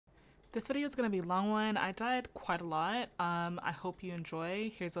This video is going to be a long one. I died quite a lot. I hope you enjoy.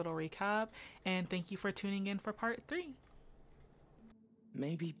 Here's a little recap, and thank you for tuning in for part 3.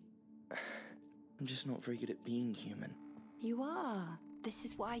 Maybe I'm just not very good at being human. You are. This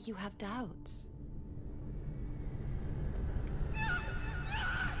is why you have doubts.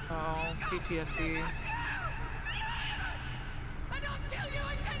 Oh, PTSD. I don't kill you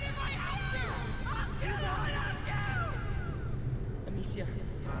again if I have to! I'll kill all of you! Amicia!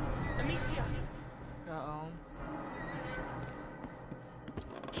 Amicia! Uh-oh.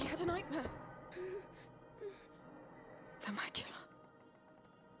 He had a nightmare. The macula.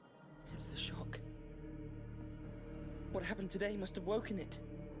 It's the shock. What happened today must have woken it.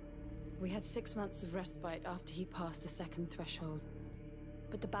 We had 6 months of respite after he passed the second threshold.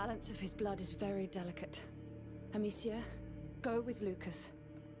 But the balance of his blood is very delicate. Amicia, go with Lucas.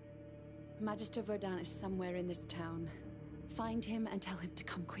 Magister Verdun is somewhere in this town. Find him and tell him to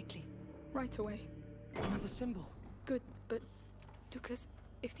come quickly. Right away. Another symbol. Good, but Lucas,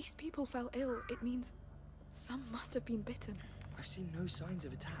 if these people fell ill, it means some must have been bitten. I've seen no signs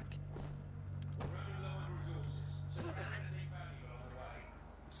of attack.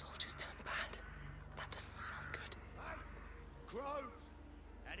 Soldiers turned bad. That doesn't sound good. Crows!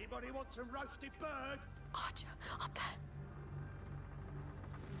 Anybody want some roasted bird? Archer, up there.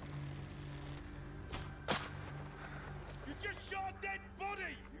 You just shot a dead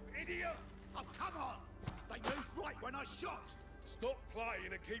body, you idiot! Oh, come on! They moved right when I shot! Stop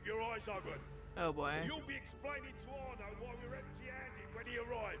playing and keep your eyes open. Oh boy. You'll be explaining to Arno why we're empty-handed when he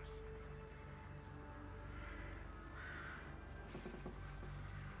arrives.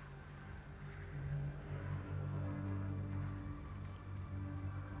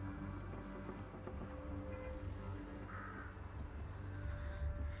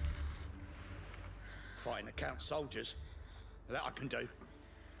 Fighting the Count's soldiers. That I can do.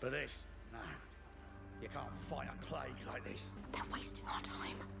 But this, no. You can't fight a plague like this. They're wasting our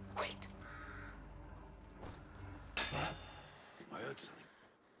time. Wait. I heard something.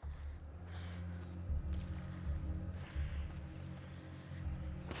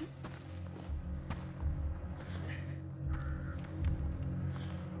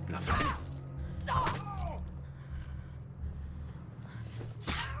 Nothing.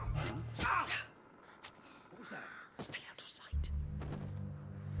 What was that? Stay out of sight.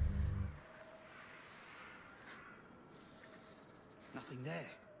 Nothing there.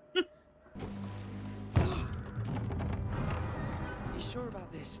 You sure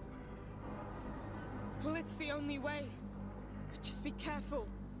about this? Well, it's the only way. Just be careful.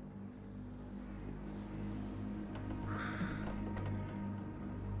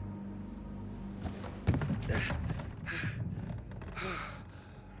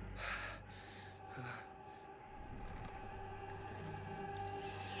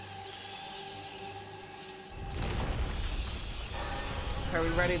 Are we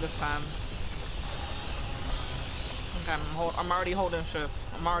ready this time? Okay, I'm already holding shift.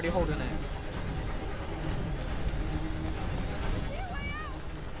 I'm already holding it.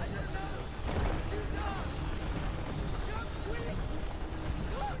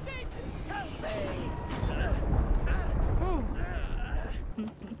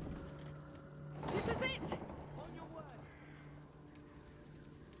 This is it!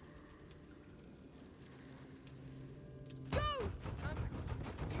 Go!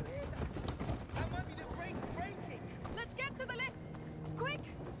 You hear that? That might be the brake breaking! Let's get to the lift! Quick!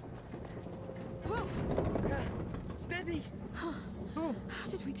 Whoa! Steady! How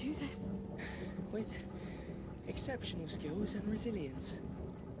did we do this? With exceptional skills and resilience.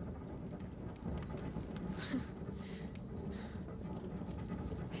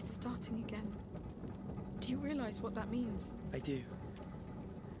 It's starting again. Do you realize what that means? I do.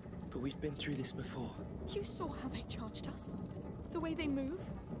 But we've been through this before. You saw how they charged us. The way they move.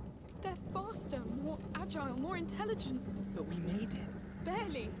 They're faster, more agile, more intelligent. But we made it.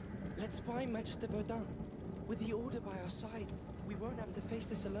 Barely. Let's find Magister Verdun. With the Order by our side, we won't have to face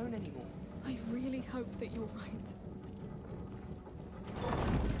this alone anymore. I really hope that you're right.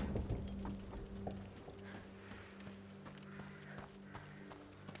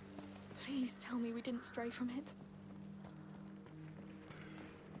 Please tell me we didn't stray from it.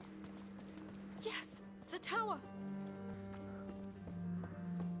 Yes! The tower!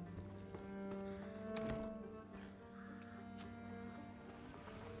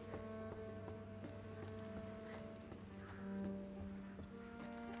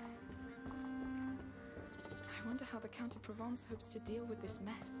 I wonder how the Count of Provence hopes to deal with this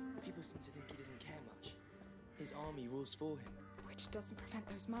mess. People seem to think he doesn't care much. His army rules for him. Which doesn't prevent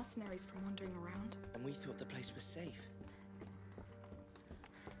those mercenaries from wandering around. And we thought the place was safe.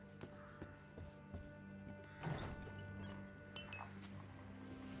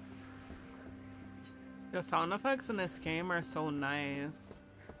 The sound effects in this game are so nice.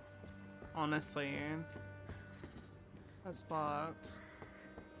 Honestly. That's blocked.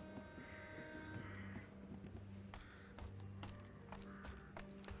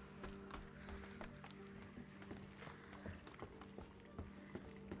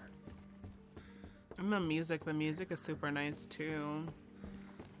 And the music is super nice too.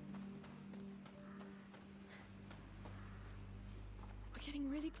 We're getting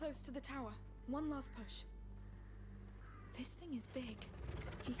really close to the tower. One last push. This thing is big.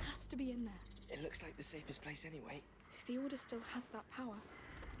 He has to be in there. It looks like the safest place anyway. If the Order still has that power,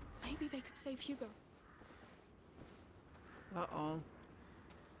 maybe they could save Hugo. Uh-oh.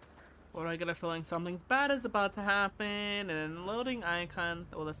 Well, I get a feeling something's bad is about to happen. And then loading icon,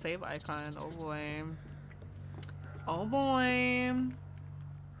 or the save icon. Oh boy. Oh boy.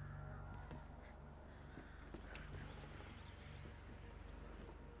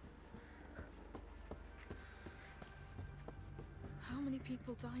 How many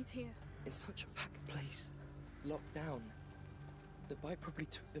people died here? In such a packed place. Locked down. The bite probably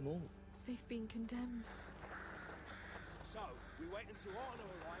took them all. They've been condemned. So, we wait until Arno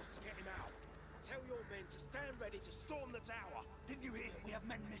arrives to get him out. Tell your men to stand ready to storm the tower. Didn't you hear? We have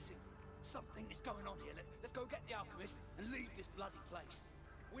men missing. Something is going on here. Let's go get the alchemist and leave this bloody place.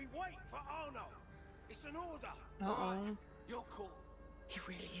 We wait for Arno. It's an order. Uh-oh. Your call. He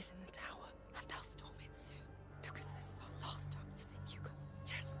really is in the tower. And they'll storm it soon. Lucas, this is our last hope to save Hugo.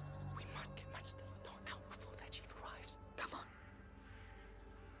 Yes, we must get Match the Verdant out before their chief arrives. Come on.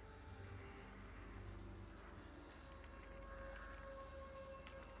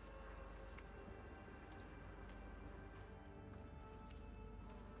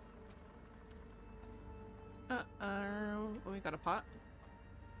 We got a pot.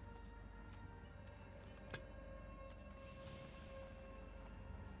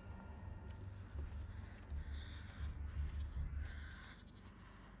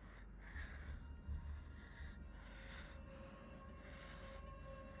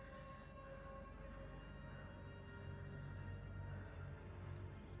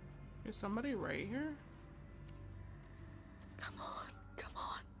 Is somebody right here? Come on. Come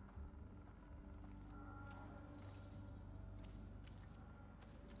on.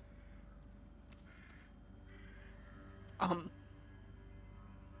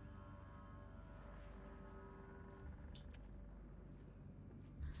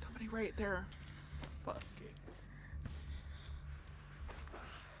 Somebody right there. Fuck it.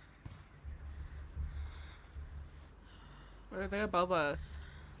 Where are they above us?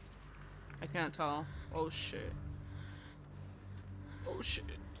 I can't tell. Oh shit. Oh shit.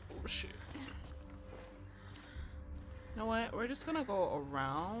 Oh shit. You know what? We're just gonna go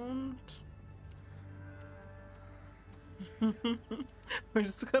around. We're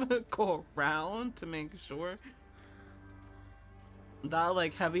just gonna go around to make sure. That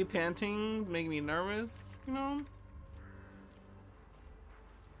like heavy panting make me nervous, you know?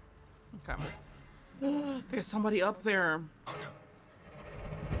 Okay. There's somebody up there.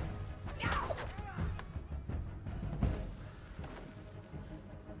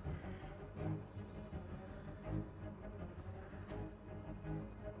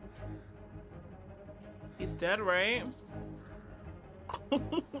 He's dead, right?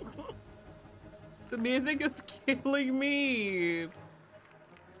 The music is killing me.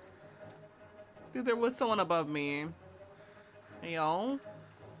 Dude, there was someone above me. Hey, y'all.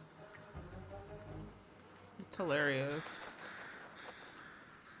 It's hilarious.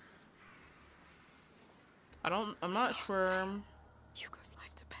 I'm not sure. Hugo's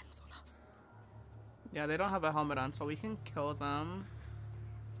life depends on us. Yeah, they don't have a helmet on, so we can kill them.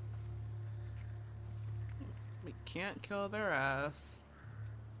 We can't kill their ass.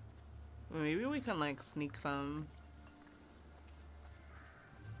 Maybe we can like sneak them.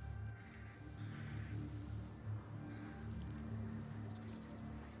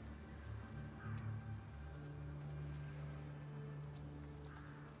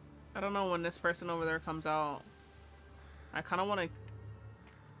 I don't know when this person over there comes out. I kind of want to.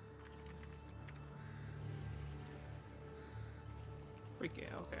 Requiem.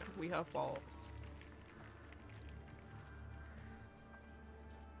 Okay, we have balls.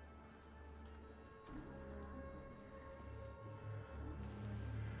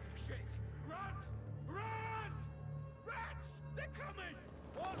 Shit! Run! Run! Rats! They're coming!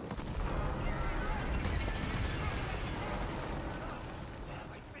 What?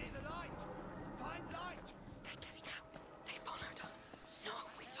 I fear the light! Find light! They're getting out. They followed us. No,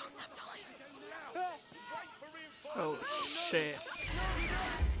 we don't have time. Now! Wait for Oh reinforcements! shit.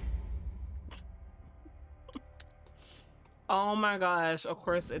 Oh my gosh, of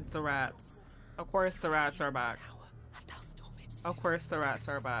course it's the rats. Of course the rats are back. And they'll storm it Of soon. course the rats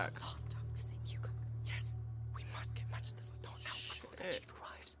are This is our back. last hope to save Hugo. Yes, we must get Match the Verdun out before the Shit. chief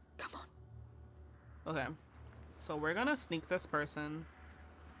arrives. Come on. Okay. So we're gonna sneak this person.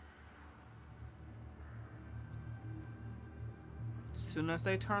 As soon as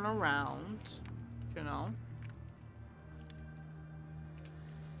they turn around, you know.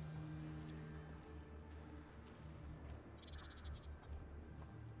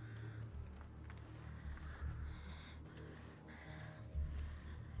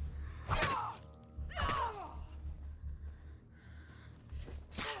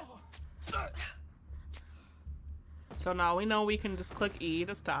 So now we know we can just click E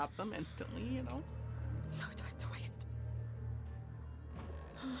to stop them instantly, you know? No time to waste.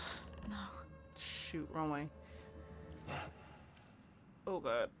 No. Shoot, wrong way. Oh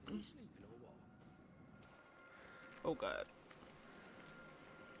god. Oh god.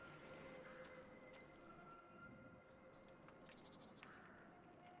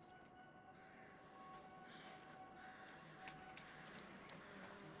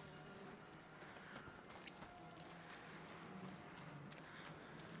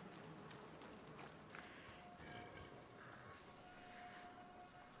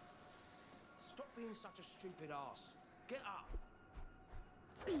 Stop being such a stupid ass. Get up.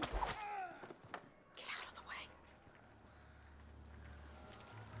 Get out of the way.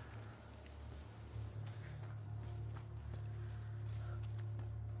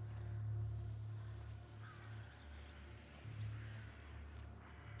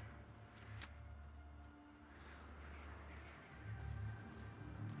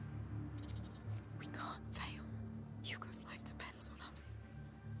 We can't fail. Hugo's life depends on us.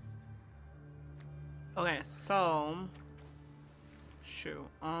 Okay, so shoot.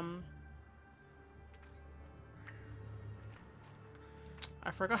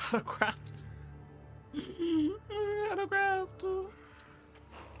 I forgot how to craft. I forgot how to craft.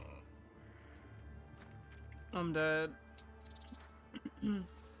 I'm dead.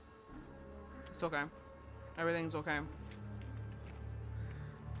 It's okay. Everything's okay.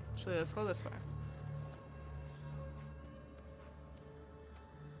 Actually, let's go this way.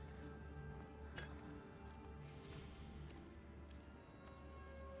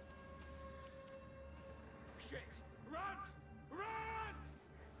 Shit! Run! Run!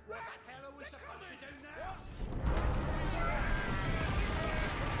 What the hell are we supposed to do now?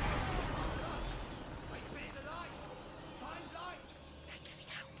 Wait, fear the light! Find light! They're getting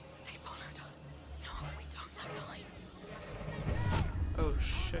out. They followed us. No, we don't have time. Oh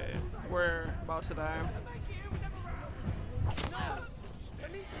shit. We're about to die.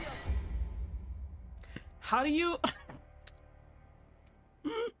 Amicia! How do you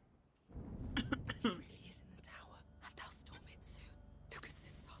Really is in the tower. And they'll storm it soon. Lucas,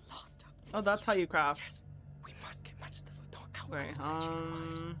 this is our last hope to Oh, save that's how you craft. Yes, we must get Match the Verdun out Okay, before the chief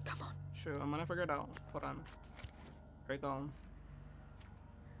arrives. Come on. shoot, I'm gonna figure it out. Hold on. There you go.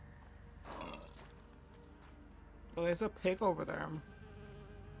 Oh, there's a pig over there.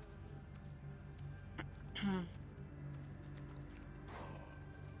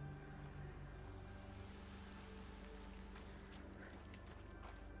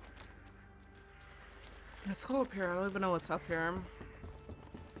 Let's go up here. I don't even know what's up here.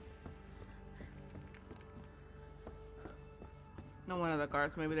 No, one of the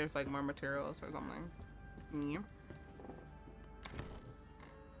guards. Maybe there's like more materials or something. Yeah.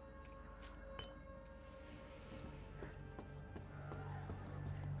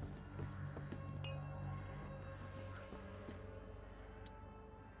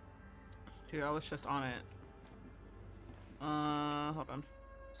 Dude, I was just on it. Hold on.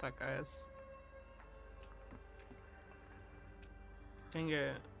 Sec, guys. Dang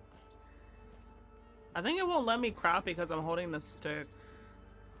it. I think it won't let me craft because I'm holding the stick.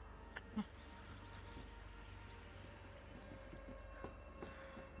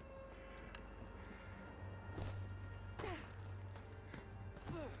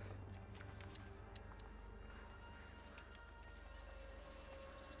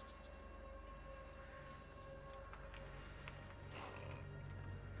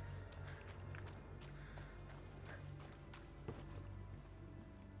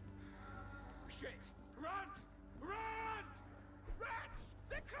 Shit! Run! Run! Rats!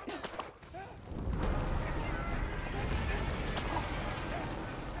 They're coming!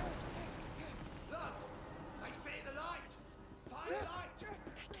 Look! They fear the light! Find light!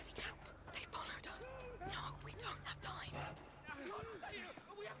 They're getting out. They followed us. No, we don't have time. I can't stay here!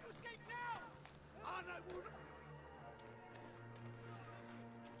 We have to escape now! I know we'll...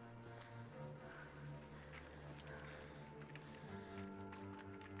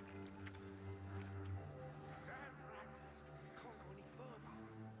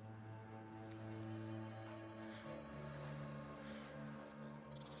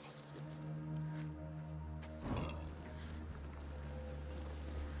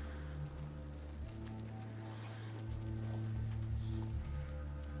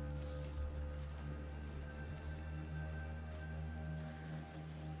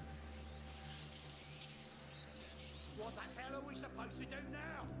 What the hell are we supposed to do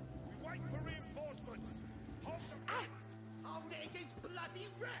now? We wait for reinforcements. Hold the place. Hold it against bloody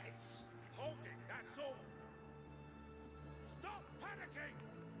rats! Hold it, that's all. Stop panicking.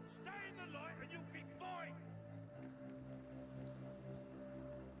 Stay in the light and you'll be fine.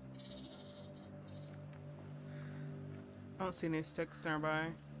 I don't see any sticks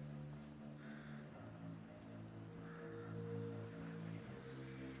nearby.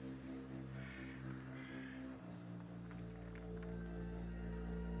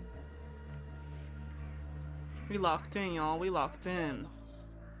 We locked in, y'all. We locked in.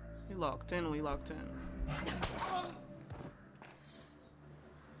 We locked in. We locked in.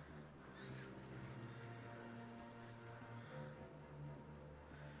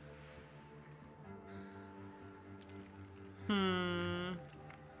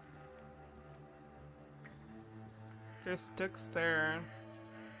 There's sticks there.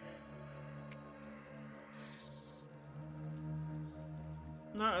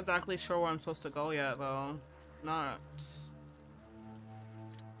 Not exactly sure where I'm supposed to go yet, though. Not.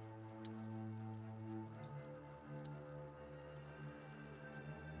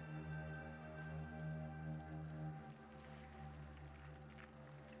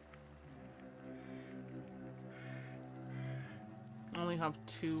 I only have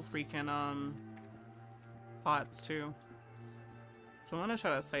 2 freaking pots too. So I'm gonna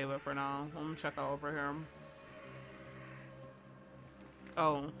try to save it for now. I'm gonna check out over here.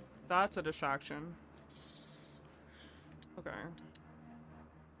 Oh, that's a distraction. Okay.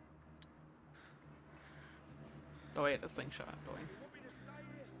 Oh wait, this thing shut. Oh wait.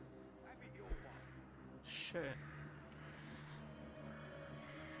 Shit.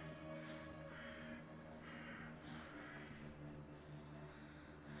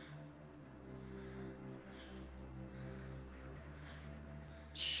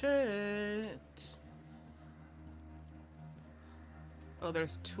 Shit. Oh,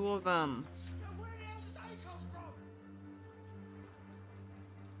 there's 2 of them.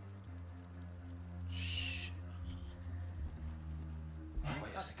 Shit.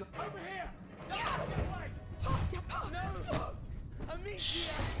 That's a good Over here. No!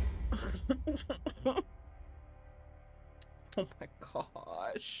 Amicia! Oh my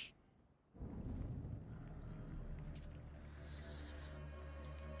gosh.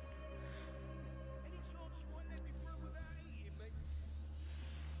 Any chance you might let me through without eating me?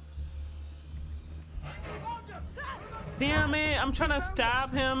 Damn it, I'm trying to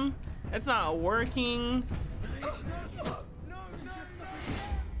stab him. It's not working.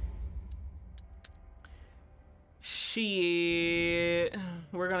 Shit.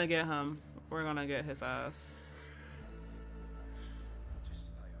 We're gonna get him. We're gonna get his ass.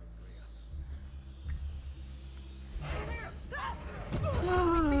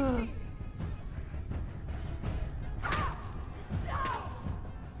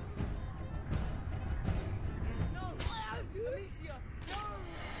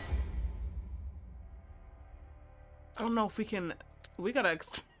 I don't know if we can. We gotta.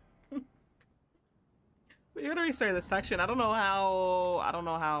 We gotta restart the section. I don't know how. I don't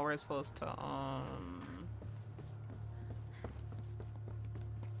know how we're supposed to. I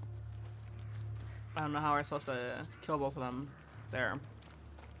don't know how we're supposed to kill both of them. There.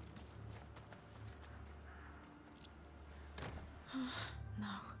 No.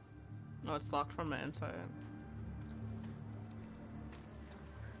 No, it's locked from the inside.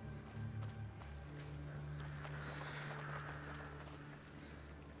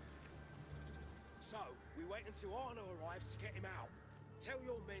 So, we wait until Arno arrives to get him out. Tell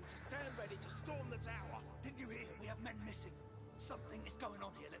your men to stand ready to storm the tower. Didn't you hear? We have men missing. Something is going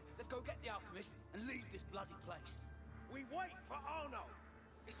on here. Let's go get the alchemist and leave this bloody place. We wait for Arno.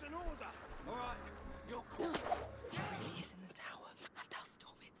 It's an order. All right, you're cool. He really is in the tower, and they'll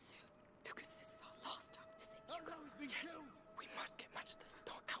storm it soon. Lucas, this is our last hope to save Hugo. He's been Yes, killed. we must get Magister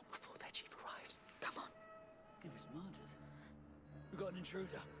Verdun out before their chief arrives. Come on. He was murdered. We got an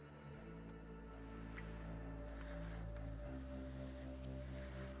intruder.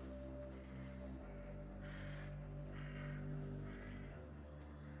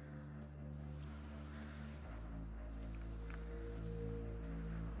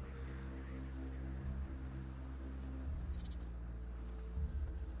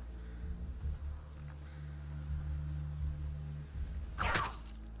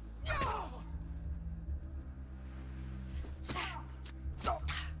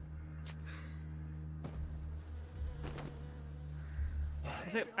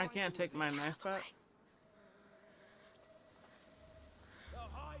 I can't take my knife back. Not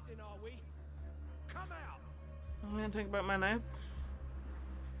hiding, are we? Come out. I'm gonna take back my knife.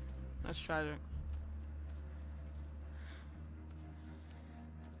 That's tragic.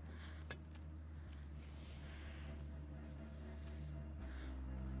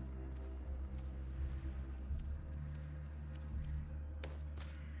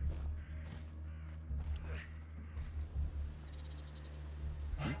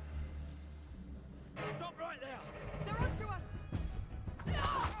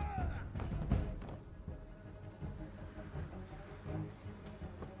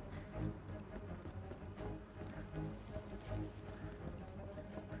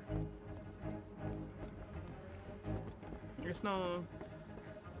 There's no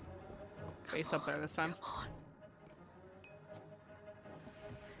face up there this time. Come on.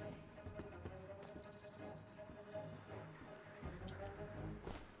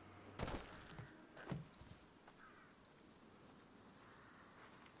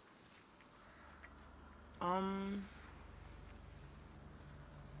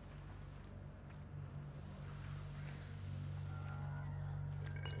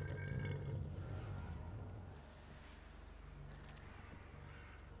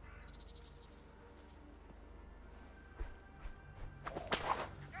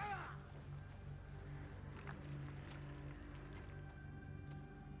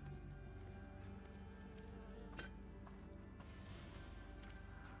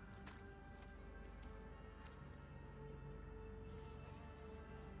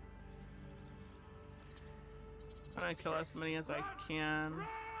 I'm gonna kill as many as I can. Run!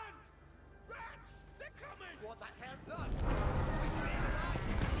 Rats! They're coming! What the hell? Look!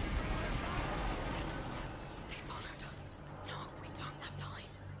 They followed us. No, we don't have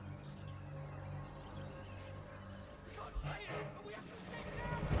time. We can't fight it, but we have to take it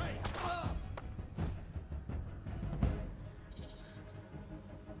out! Hey!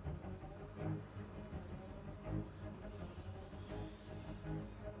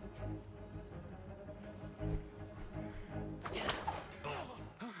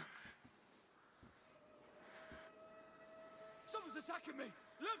 Someone's attacking me!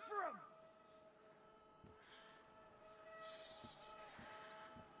 Look for him!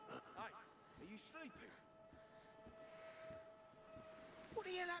 Hey, are you sleeping? What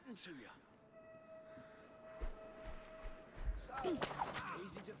the hell happened to you? So,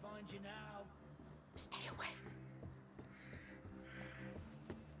 easy to find you now. Stay away.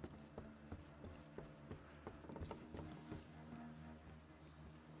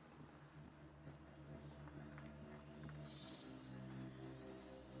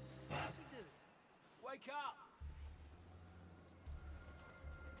 What's he doing? Wake up!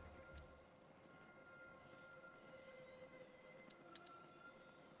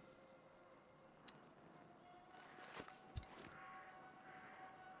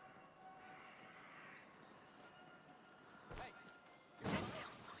 Hey, They're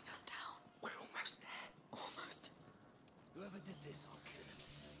still slowing us down. We're almost there. Almost. whoever did this, I'll kill him.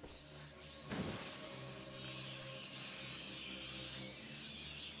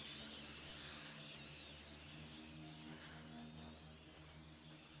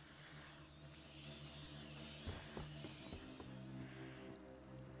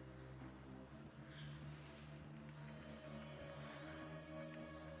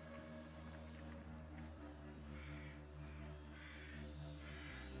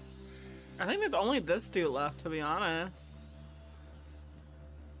 I think there's only this dude left, to be honest.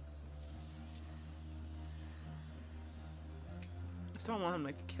 I still don't want him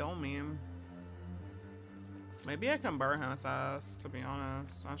to kill me. Maybe I can burn his ass, to be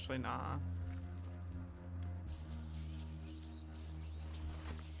honest. Actually, nah.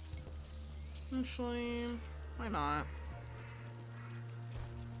 Actually, why not?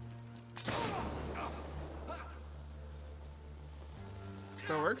 If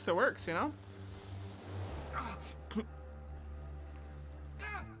it works, you know?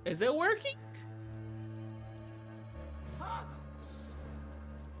 Is it working?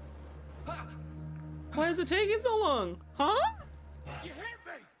 Why is it taking so long? Huh? You hit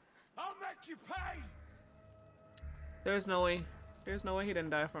me! I'll make you pay! There's no way. There's no way he didn't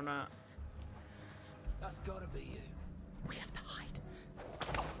die from that. That's gotta be you. We have to hide.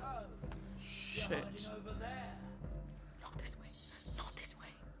 So, you're Shit. hiding over there. Not this way. Not this way.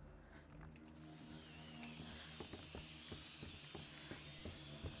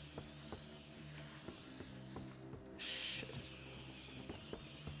 Shit.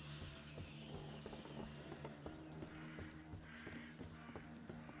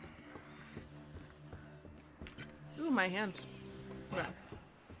 Ooh, my hand. Okay.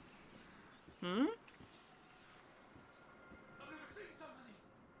 Hmm? I've never seen so many.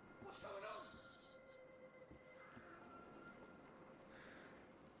 What's going on?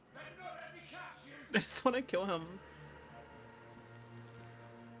 Better not let me catch you. I just want to kill him.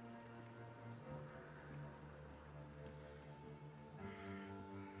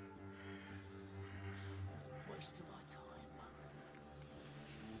 Wasting my time.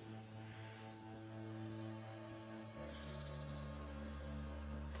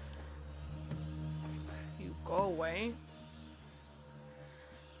 You go away.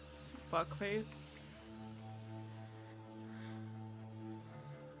 Fuckface.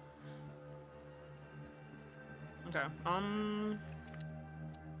 Okay,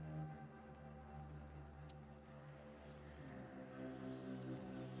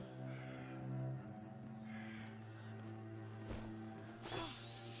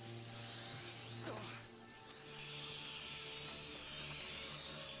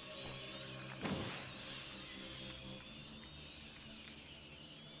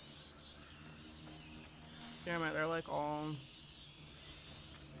 Damn it, they're like all...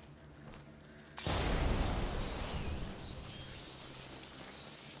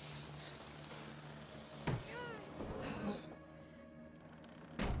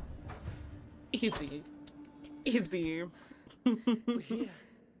 Easy. Easy. We're here.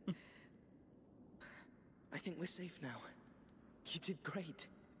 I think we're safe now. You did great.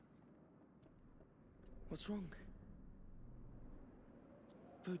 What's wrong?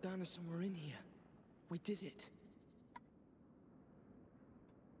 Vodana's somewhere in here. We did it.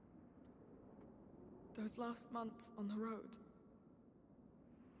 Those last months on the road.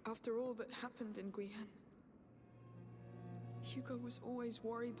 After all that happened in Guyenne, Hugo was always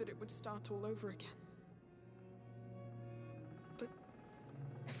worried that it would start all over again. But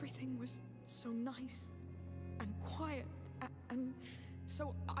everything was so nice and quiet, and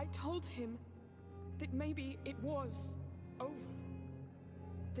so I told him that maybe it was over,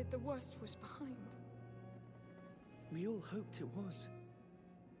 that the worst was behind. We all hoped it was.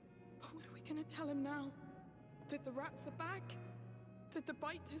 But what are we gonna tell him now? That the rats are back? That the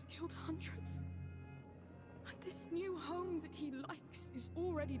bite has killed hundreds? And this new home that he likes is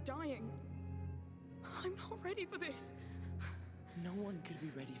already dying? I'm not ready for this. No one could be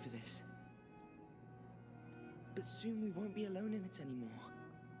ready for this. But soon we won't be alone in it anymore.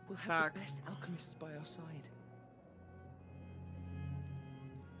 We'll have Facts. the best alchemists by our side.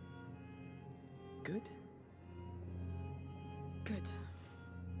 Good? Good.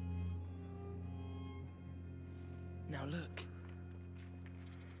 Now look.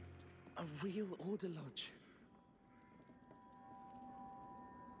 A real Order Lodge.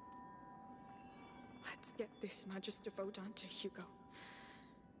 Let's get this Magister Vaudin to Hugo.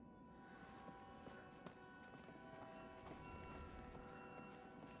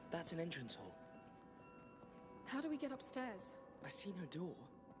 That's an entrance hall. How do we get upstairs? I see no door.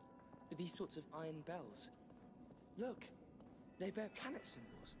 But these sorts of iron bells. Look, they bear planet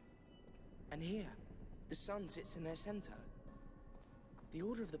symbols. And here, the sun sits in their center. The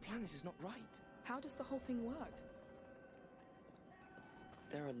order of the planets is not right. How does the whole thing work?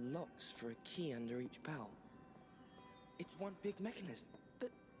 There are locks for a key under each bell. It's one big mechanism.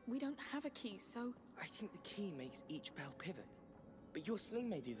 But we don't have a key, so... I think the key makes each bell pivot. But your sling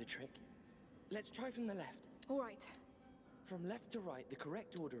may do the trick. Let's try from the left. All right. From left to right, the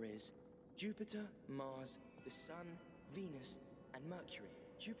correct order is Jupiter, Mars, the Sun, Venus, and Mercury.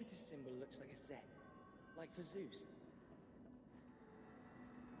 Jupiter's symbol looks like a Z, like for Zeus.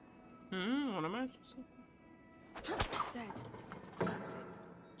 What am I supposed to... Zed. That's it.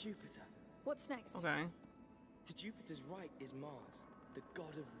 Jupiter. What's next? Okay. To Jupiter's right is Mars, the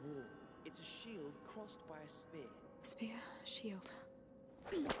god of war. It's a shield crossed by a spear. Spear, shield.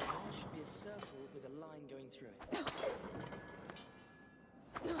 Mars should be a circle with a line going through it.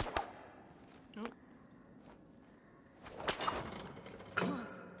 Oh.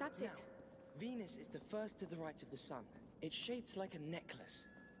 Mars, that's Now, it. Venus is the first to the right of the sun. It's shaped like a necklace.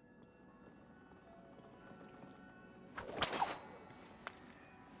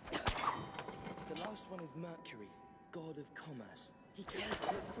 The last one is Mercury, god of commerce. He carries a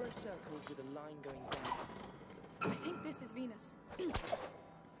hook for a circle with a line going down. I think this is Venus.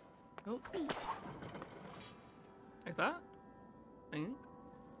 Oh. Like that? I think.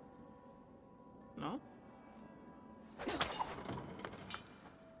 No?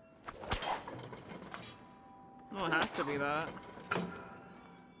 No, it has to be that.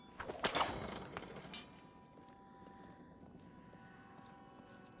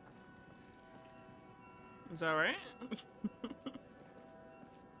 Is that right?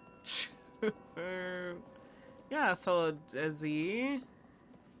 Yeah, so a Z,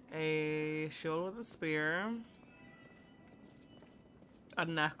 a shield with a spear, a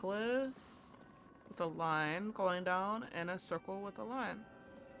necklace with a line going down, and a circle with a line.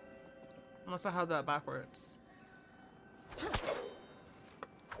 Unless I have that backwards.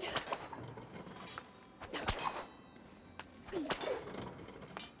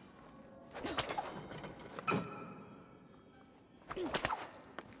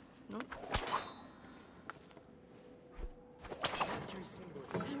 Nope. Mercury's symbol is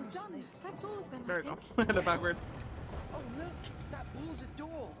I'm two done. snakes. That's all of them, There I we go. think. The backwards. Oh look! That wall's a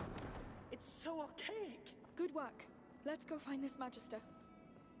door! It's so archaic! Good work. Let's go find this Magister.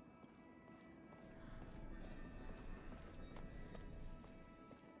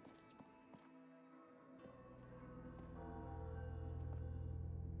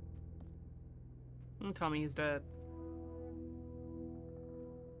 Tell me he's dead.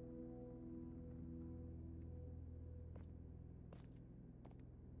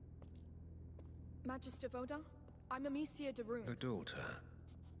 Magister Vaudin, I'm Amicia de Rune. The daughter.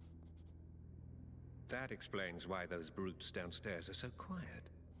 That explains why those brutes downstairs are so quiet.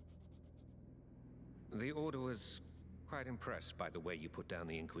 The Order was quite impressed by the way you put down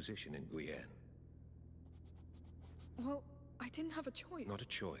the Inquisition in Guyenne. Well, I didn't have a choice. Not a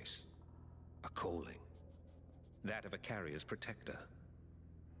choice. A calling. That of a carrier's protector.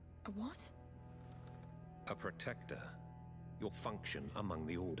 A what? A protector. Your function among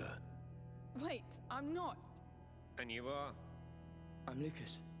the Order. Wait, I'm not. And you are? I'm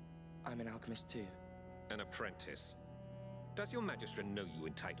Lucas. I'm an alchemist too. An apprentice. Does your Magistra know you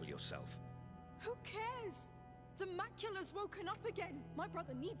entitle yourself? Who cares? The macula's woken up again. My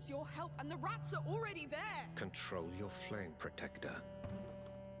brother needs your help, and the rats are already there. Control your flame, Protector.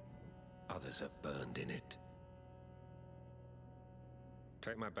 Others have burned in it.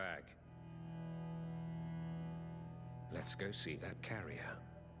 Take my bag. Let's go see that carrier.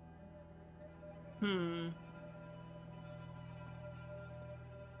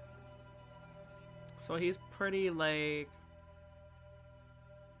 So he's pretty like...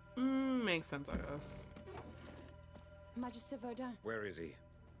 makes sense, I guess. Magister Vaudin, Where is he?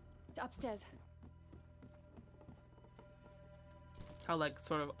 upstairs. How like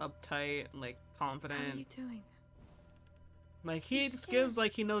sort of uptight, like confident. How are you doing? Like he I'm just scared. gives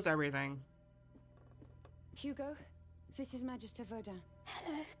like he knows everything. Hugo, this is Magister Vaudin.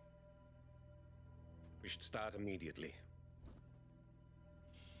 Hello. We should start immediately.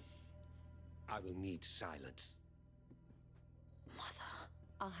 I will need silence. Mother.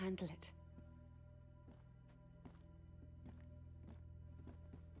 I'll handle it.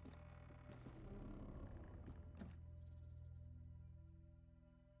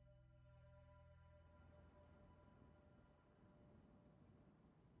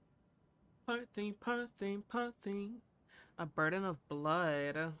 Part thing. A burden of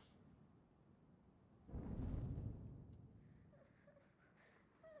blood.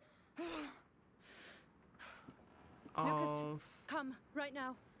 Oh, Come, right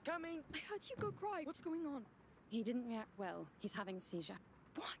now. Coming! I heard Hugo cry. What's going on? He didn't react well. He's having a seizure.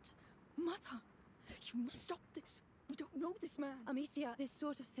 What? Mother, you must stop this. We don't know this man. Amicia, this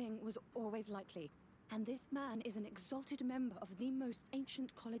sort of thing was always likely. And this man is an exalted member of the most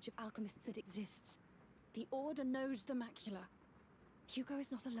ancient college of alchemists that exists. The Order knows the macula. Hugo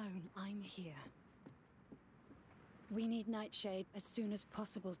is not alone. I'm here. We need Nightshade as soon as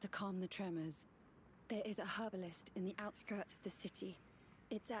possible to calm the tremors. There is a herbalist in the outskirts of the city.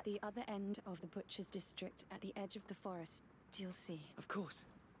 It's at the other end of the Butcher's District, at the edge of the forest. You'll see. Of course.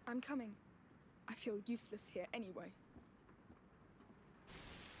 I'm coming. I feel useless here anyway.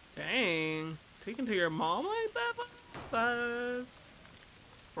 dang. Taken to your mom like that? That's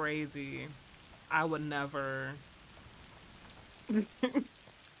crazy. I would never.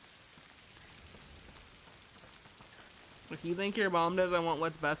 If you think your mom doesn't want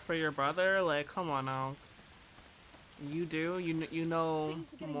what's best for your brother, like, come on now. You do? You know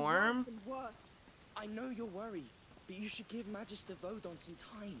Things are getting more? worse and worse. I know you're worried, but you should give Magister Vaudin some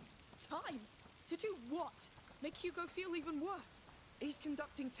time. Time? To do what? Make Hugo feel even worse? He's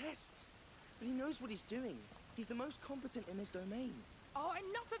conducting tests, but he knows what he's doing. He's the most competent in his domain. Oh,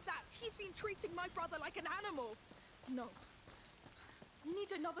 enough of that! He's been treating my brother like an animal! No. We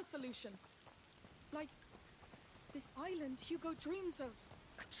need another solution. Like this island Hugo dreams of.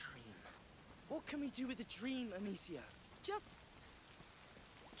 A dream. What can we do with a dream, Amicia? Just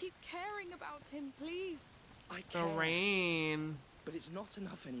keep caring about him, please. I The care, rain. but it's not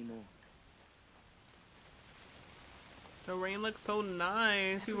enough anymore. The rain looks so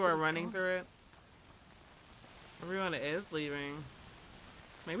nice. People are Everybody's running gone. through it. Everyone is leaving.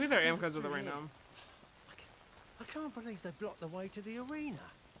 Maybe they're in because of the rain now. I can't believe they blocked the way to the arena.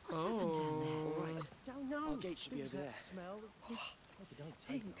 What's happened down there? All right. Don't know. Our gate should be There was over that there. smell. Hope we don't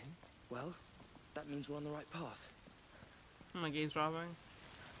take them. Stinks. Well, that means we're on the right path. My gaze dropping.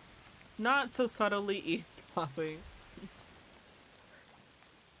 Not so subtly eavesdropping.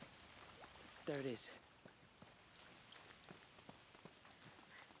 There it is.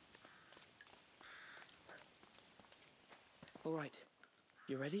 All right.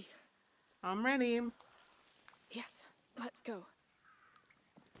 You ready? I'm ready. Yes, let's go.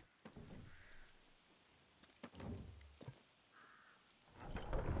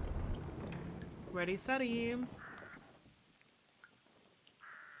 Ready, steady.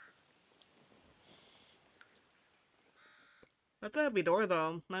 That's a heavy door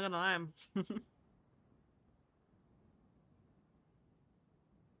though, not gonna lie.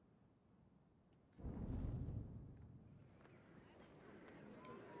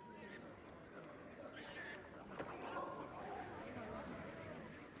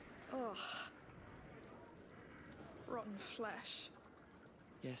 Ugh. Rotten flesh.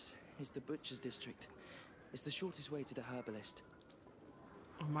 Yes, is the Butcher's District. It's the shortest way to the Herbalist.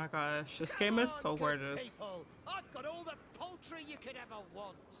 Oh my gosh, this game is so gorgeous. I've got all the poultry you could ever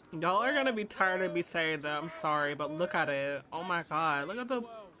want. Y'all are gonna be tired of me saying that. I'm sorry, but look at it. Oh my god, look at the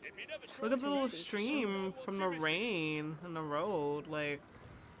little stream from the rain and the road. Like,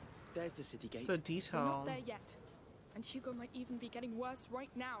 There's the city gate. it's the We're detail. not there yet. And Hugo might even be getting worse right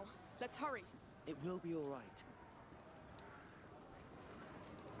now. Let's hurry. It will be all right.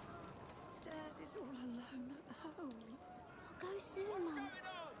 Dad is all alone at home. I'll go soon, Mum.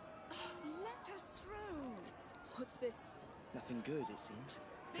 Let us through. What's this? Nothing good, it seems.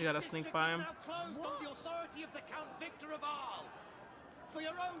 You gotta sneak by him. Now closed on the authority of the Count Victor of Arles. For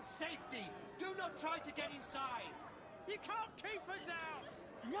your own safety, do not try to get inside. You can't keep us out.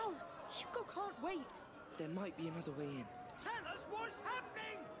 No, Hugo can't wait. There might be another way in. Tell us what's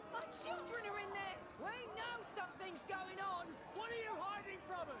happening. My children are in there. We know something's going on. What are you hiding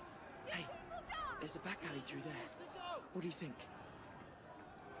from us? Hey, there's a back alley through there. To go. What do you think?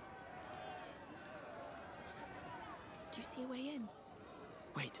 Do you see a way in?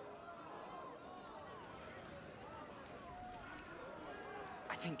 Wait.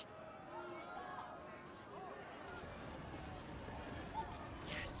 I think...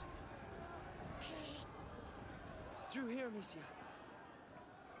 Yes. Through here, Amicia.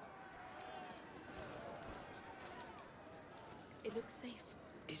 It looks safe.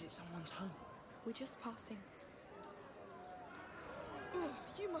 Is it someone's home? We're just passing. Oh,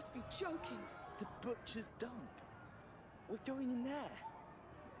 you must be joking. The Butcher's Dump. We're going in there.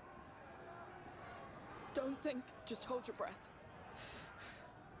 Don't think, just hold your breath.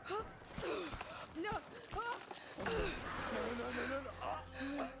 No!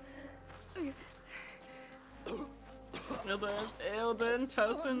 Ew, the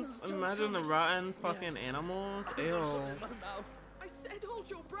intestines. Imagine the rotten fucking animals. Ew. In my mouth. I said hold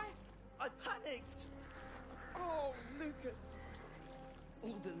your breath! I panicked. Oh, Lucas.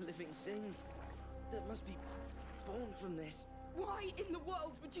 All the living things that must be born from this. Why in the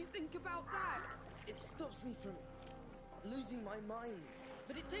world would you think about that? It stops me from losing my mind.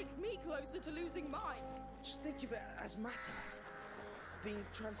 But it takes me closer to losing mine. Just think of it as matter being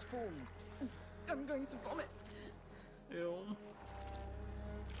transformed. I'm going to vomit. Ew.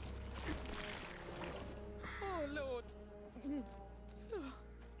 Oh, Lord.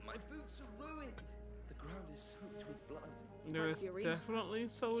 My boots are ruined. The ground is soaked with blood. There's the arena. definitely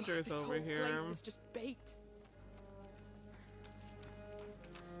soldiers This over whole here. place is just bait.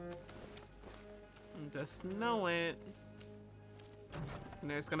 Just know it. And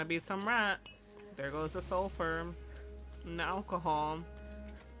there's gonna be some rats. There goes the sulfur and the alcohol.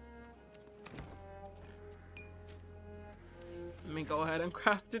 Let me go ahead and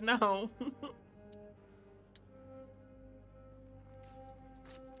craft it now.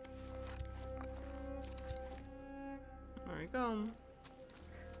 There we go.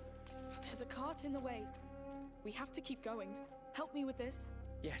 There's a cart in the way. We have to keep going. Help me with this.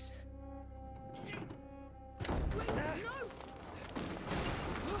 Yes. Wait, no!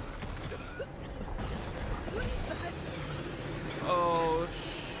 What is that? Oh,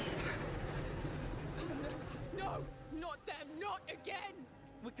 No, not them, not again!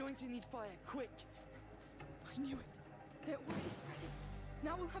 We're going to need fire, quick. I knew it. They're already spreading.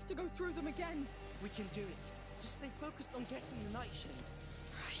 Now we'll have to go through them again. We can do it. Just stay focused on getting the nightshade.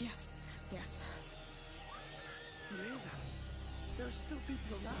 Yes, yes. You hear that? There are still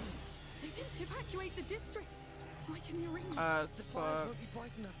people around. They didn't evacuate the district. It's like in the arena. The fires fuck. won't be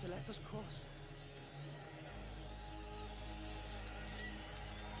bright enough to let us cross.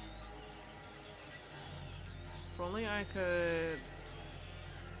 If only I could.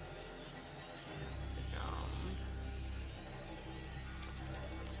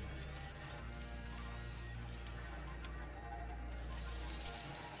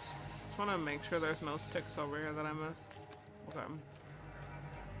 Just want to make sure there's no sticks over here that I missed. Okay.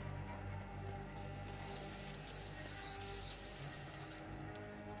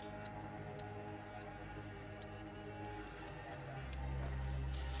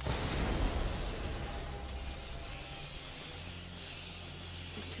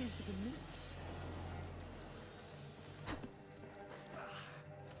 We came for the meat.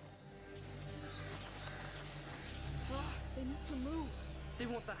 They need to move. They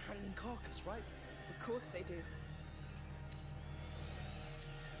want that hanging carcass, right? Of course they do.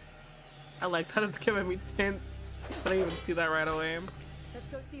 I like that it's giving me tints. I didn't even see that right away. Let's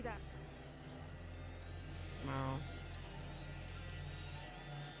go see that. No.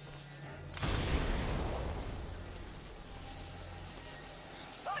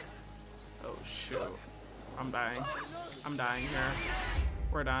 Oh shoot. I'm dying. I'm dying here.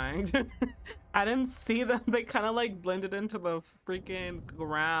 We're dying. I didn't see them. They kind of like blended into the freaking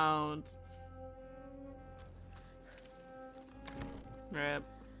ground. Rip.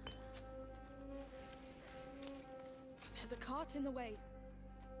 There's a cart in the way.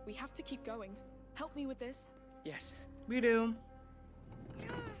 We have to keep going. Help me with this. Yes. We do. Wait,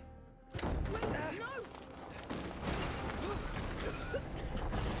 no!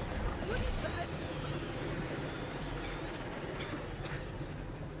 What is that?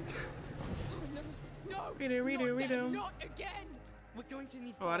 Oh no, no! Redo. Not again! We're going to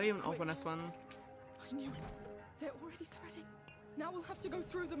need Oh, I didn't even quick. open this one. I knew it. They're already spreading. Now we'll have to go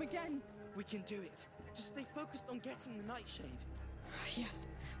through them again. We can do it. Just stay focused on getting the nightshade. Yes,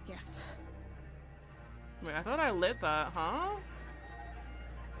 yes. Wait, I thought I lit that, huh?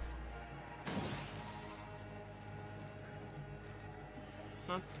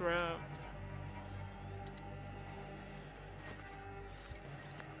 That's right.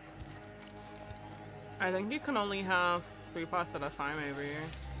 I think you can only have 3 pots at a time, maybe.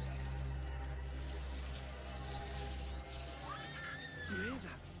 Do you hear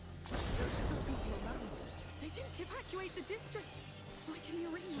that? There are still people around. They didn't evacuate the district. It's like in the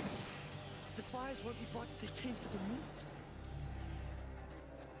arena. The fires won't be brought. They came for the meat.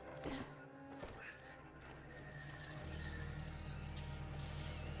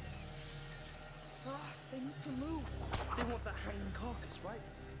 They need to move. They want that hanging carcass, right?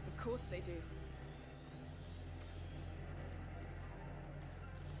 Of course they do.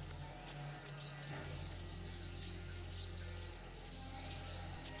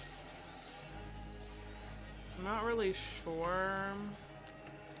 I'm not really sure.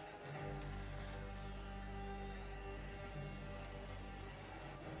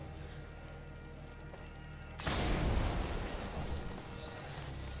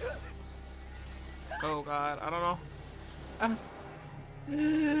 Oh god, I don't know.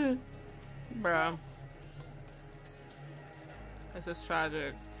 Bruh. This is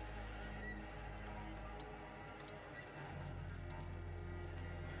tragic.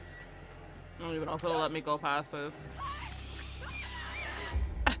 I don't even know if it'll let me go past this.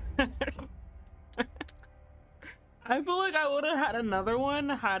 I feel like I would have had another one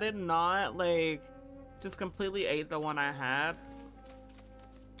had it not like just completely ate the one I had.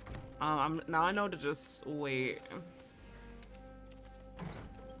 Now I know to just wait.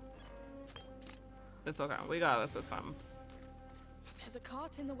 It's okay. We got this time. There's a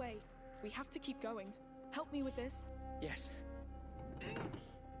cart in the way. We have to keep going. Help me with this. Yes.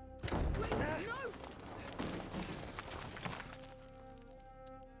 Wait, no!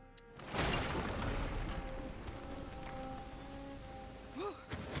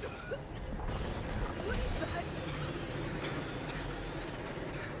 What is that?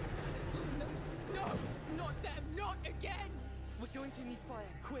 No, not them, not again! We're going to need fire,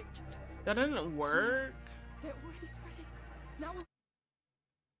 quick. That didn't work. They're already spreading. Now we'll...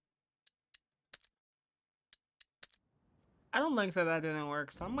 I don't like that that didn't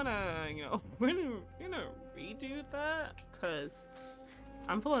work, so I'm gonna, we're gonna redo that, cause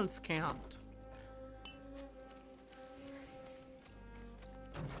I'm feeling scammed.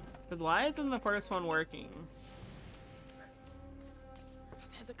 Cause why isn't the first one working?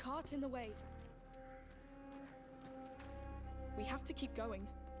 There's a cart in the way. We have to keep going.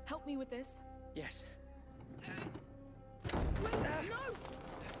 Help me with this. Yes. Wait, no!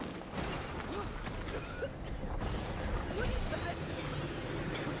 What is that?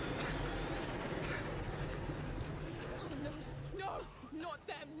 Oh, no, not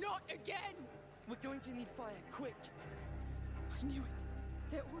them, not again! We're going to need fire, quick. I knew it.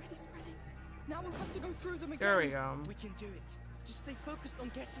 They're already spreading. Now we'll have to go through them again. There we go. We can do it. Just stay focused on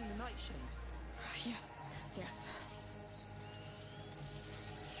getting the nightshade. Yes, yes.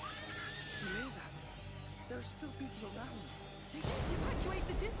 You hear that? There are still people around. They didn't evacuate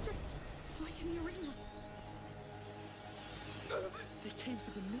the district. It's like in the arena. They came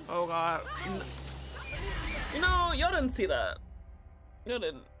for the meat. Oh god. No, y'all didn't see that. Y'all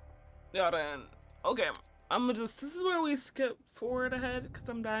didn't. Okay, I'm gonna just, this is where we skip forward ahead because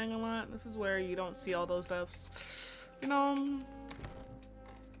I'm dying a lot. This is where you don't see all those deaths.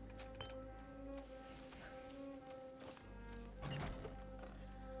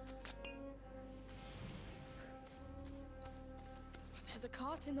 There's a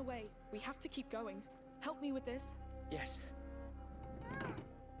cart in the way. We have to keep going. Help me with this. Yes.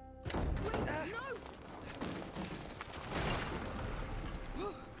 Wait, no!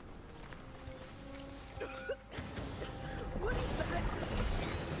 What is that?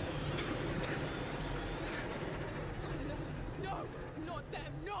 No, not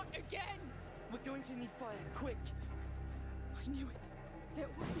them, not again! We're going to need fire, quick. I knew it. They're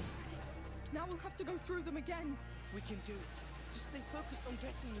almost ready. Now we'll have to go through them again. We can do it. Just stay focused on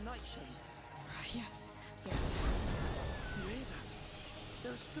getting the nightshade. Yes, yes. You hear that?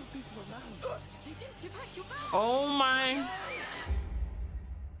 There are still people around. They didn't evacuate. Oh my.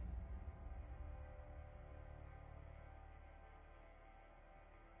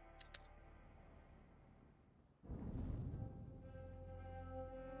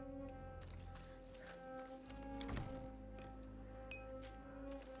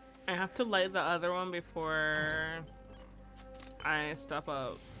 I have to light the other one before I step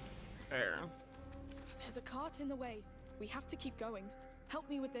up there. There's a cart in the way. We have to keep going. Help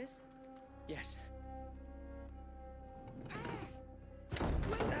me with this. Yes.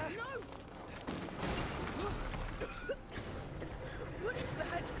 Wait, no! What is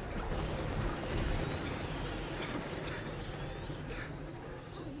that?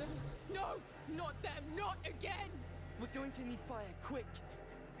 Oh no, no! Not them, not again! We're going to need fire, quick.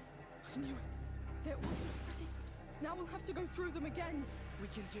 I knew it. They're almost ready. Now we'll have to go through them again. We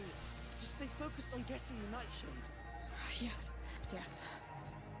can do it. Just stay focused on getting the nightshade. Yes, yes.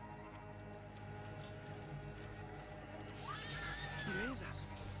 You hear that?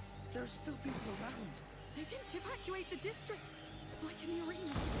 There are still people around. They didn't evacuate the district. It's like an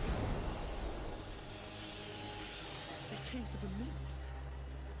arena. They came for the meat.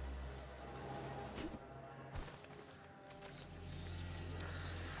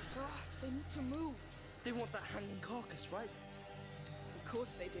 They need to move. They want that hanging carcass, right? Of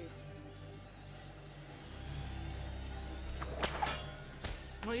course they do.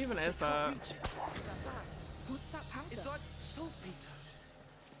 What even is that? Reach it. That bag. What's that powder? It's like saltpeter.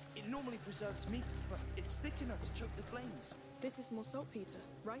 It normally preserves meat, but it's thick enough to choke the flames. This is more saltpeter,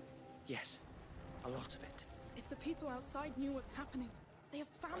 right? Yes, a lot of it. If the people outside knew what's happening, they have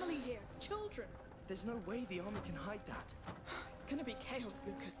family here, children. There's no way the army can hide that. It's gonna be chaos,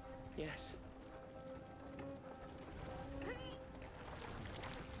 Lucas. Yes.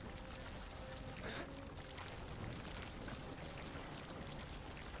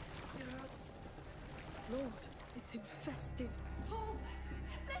 Lord, it's infested. Paul,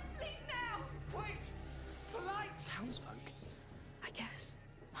 let's leave now! Wait! For light! Townsfolk. I guess.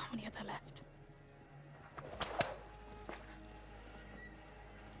 How many are there left?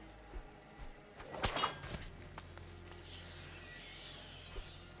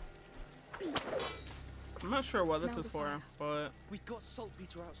 I'm not sure what this Now is the for, fire. but We got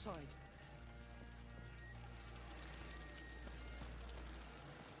saltpeter outside.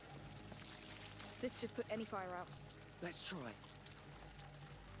 This should put any fire out. Let's try.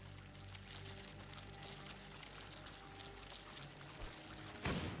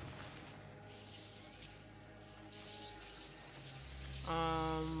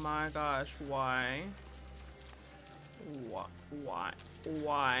 my gosh, why? Why?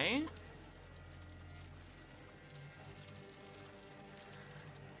 Why?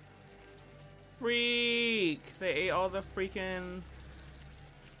 Freak! They ate all the freaking...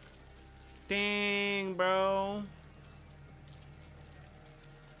 Dang, bro.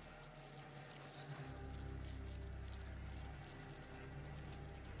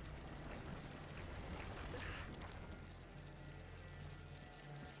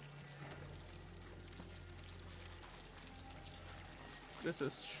 This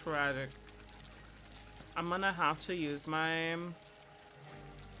is tragic. I'm gonna have to use my...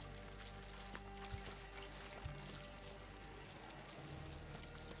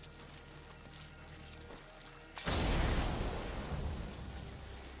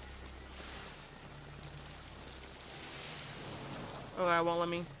 Oh, I won't let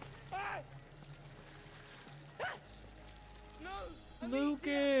me. No,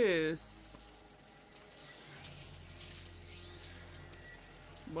 Lucas!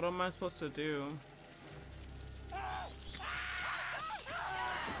 What am I supposed to do?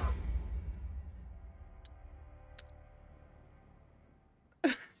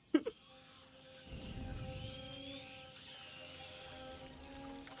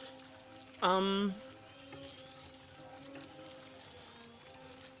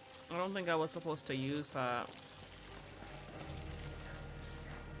 I don't think I was supposed to use that.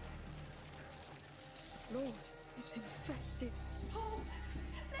 Lord, it's infested. Paul,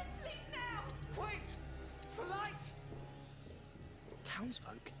 let's leave now! Wait! For light!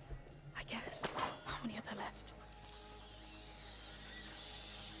 Townsfolk. I guess. How many are there left?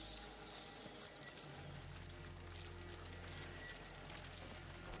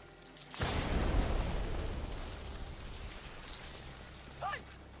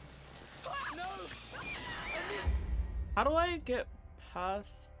 How do I get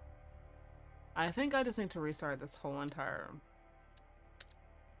past? I think I just need to restart this whole entire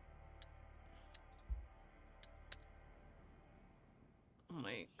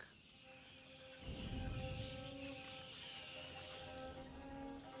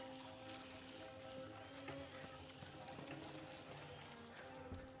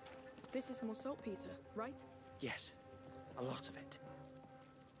This is more saltpeter, right? Yes, a lot of it.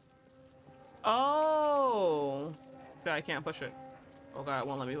 Oh! Yeah, I can't push it. Oh god, it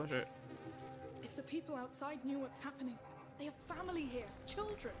won't let me push it. If the people outside knew what's happening, they have family here,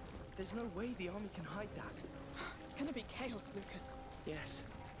 children. There's no way the army can hide that. It's gonna be chaos, Lucas. Yes.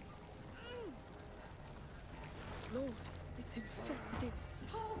 Lord, it's infested.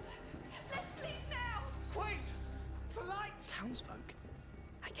 Paul, let's leave now! Wait! For light! Townsfolk?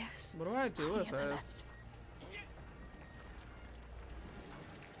 I guess. What do I do with Only on the this?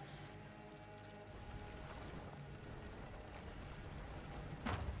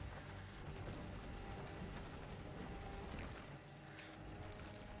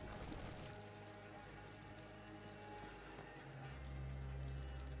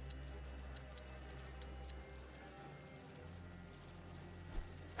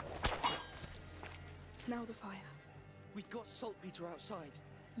 Now the fire. We've got saltpeter outside.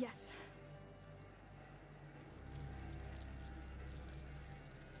 Yes.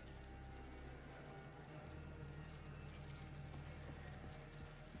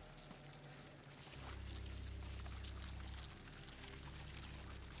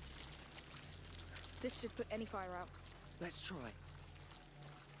 This should put any fire out. Let's try.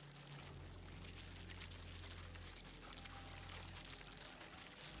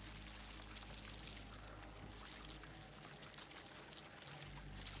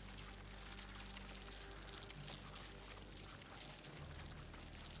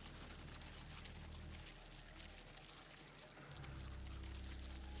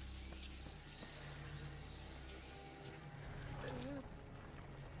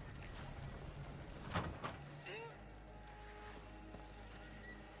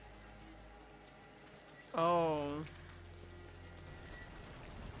 Oh.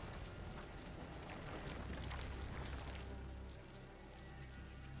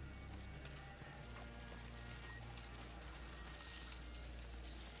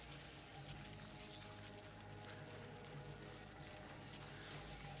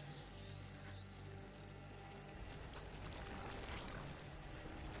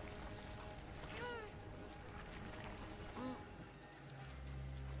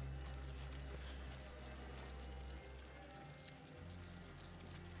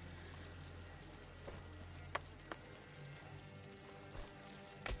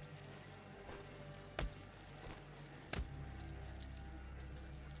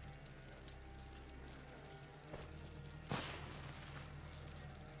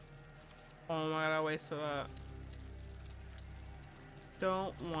 Oh my god, I wasted that.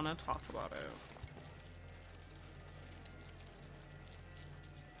 Don't want to talk about it.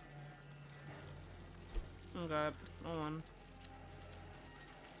 Oh god, no one.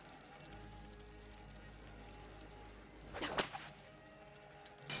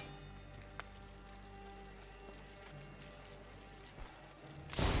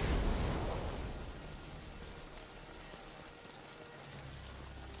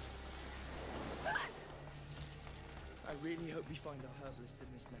 I really hope we find our herbalist in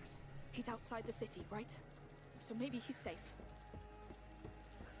this mess. He's outside the city, right? So maybe he's safe.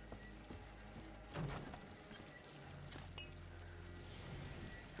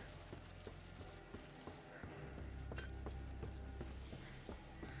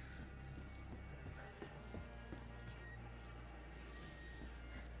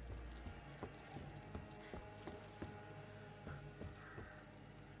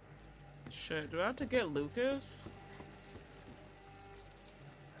 Shit, do I have to get Lucas?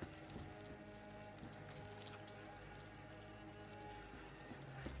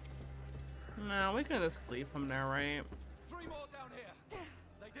 No, we can just leave him there, right? 3 more down here.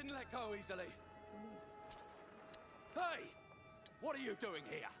 They didn't let go easily. Hey! What are you doing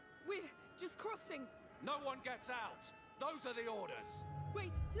here? We're just crossing. No one gets out. Those are the orders.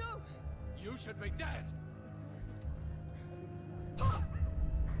 Wait, no! You should be dead. Oh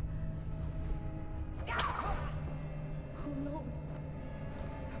Lord.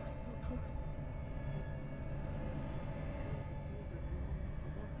 That was so close.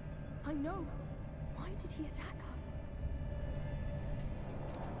 I know. Why did he attack us?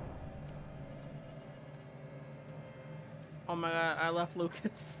 Oh my god, I left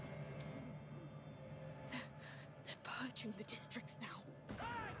Lucas. They're purging the districts now.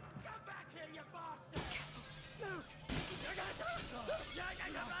 Hey! Come back here, you bastard!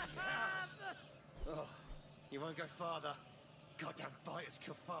 Oh, you won't go farther. Goddamn biters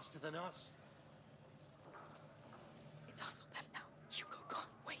kill faster than us. It's us or them now. Hugo, gone.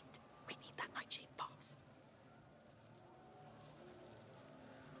 Wait. We need that nightshade pass.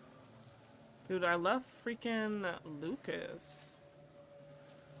 Dude, I left freaking Lucas.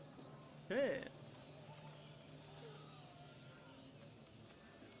 shit.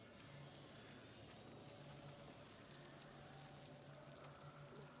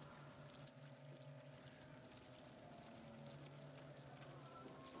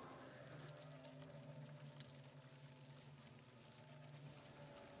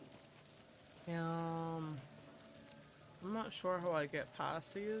 I'm not sure how I get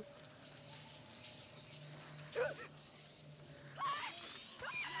past these.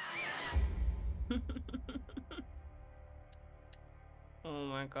 Oh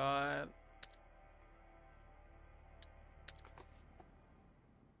my god.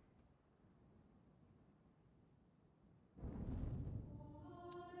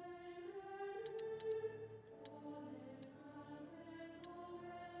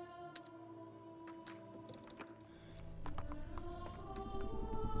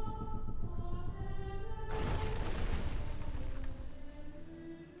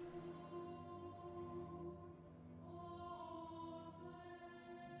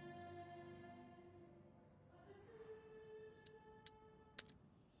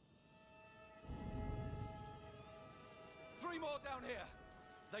 Three more down here.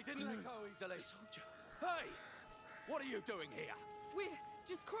 They didn't let go easily. Soldier. Hey! What are you doing here? We're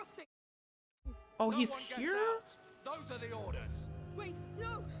just crossing. Oh, No he's one gets here? out. Those are the orders. Wait,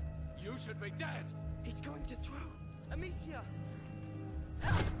 no! You should be dead. He's going to throw. Amicia!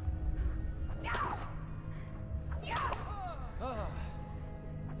 Oh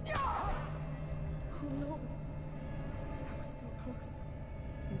Lord. That was so close.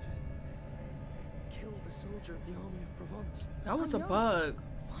 He just killed a soldier of the army of Provence. That was Oh, a no. bug.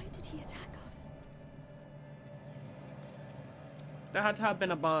 Why did he attack us? That had to have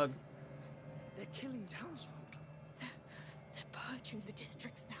been a bug. They're killing townsfolk. They're purging the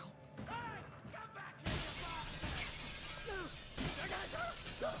districts now.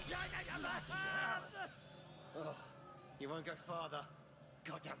 Oh, you won't go farther.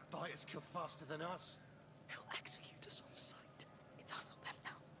 Goddamn biters kill faster than us. He'll execute us on sight. It's us or them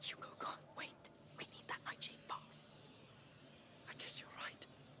now. Hugo can't wait. We need that nightshade pass. I guess you're right.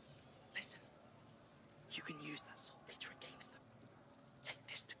 Listen, you can use that saltpeter against them. Take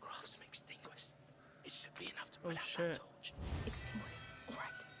this to Craftsman Extinguish. It should be enough to put out shit. that torch. Extinguish. All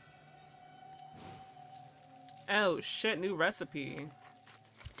right. Oh shit, new recipe.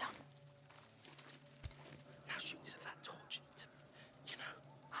 Done. Now shoot it at that torch to, you know.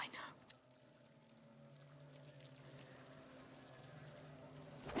 I know.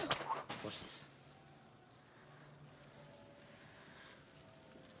 What's this?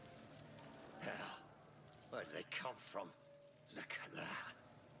 Hell, where do they come from? Look at that.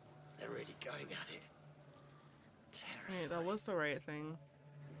 They're really going at it. Wait, that was the right thing.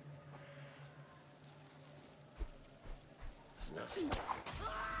 There's nothing.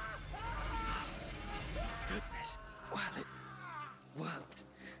 Goodness. Well, it worked.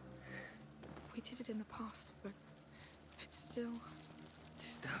 We did it in the past, but it's still...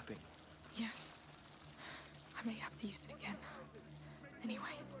 Disturbing. Yes. I may have to use it again.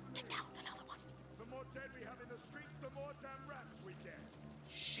 Anyway, get down, another one. The more dead we have in the streets, the more damn rats we get.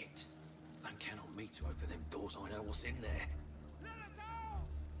 Shit. Don't count on me to open them doors. I know what's in there. Let us out!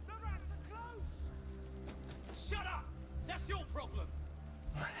 The rats are close! Shut up! That's your problem.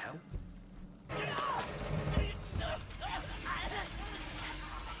 The hell?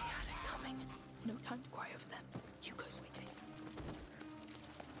 Coming. No time to cry over them. Hugo's waiting.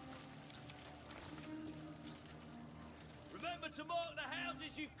 Remember to mark the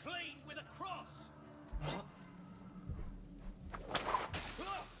houses you've cleaned with a cross. What?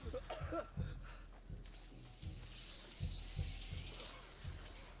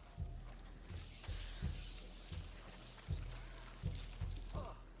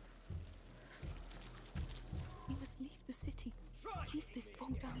 We must leave the city. Leave this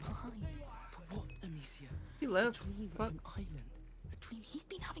bog down behind. For what, Amicia? He left. A dream What? of an island. A dream he's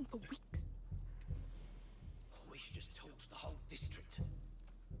been having for weeks. We should just torch the whole district.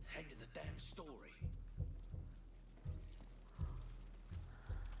 End of the damn story.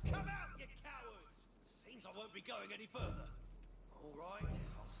 Come out, you cowards! Seems I won't be going any further. All right,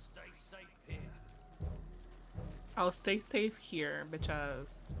 I'll stay safe here. I'll stay safe here,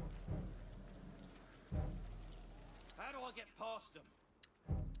 bitches. How do I get past them?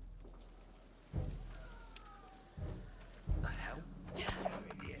 The hell?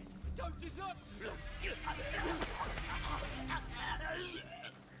 Don't desert!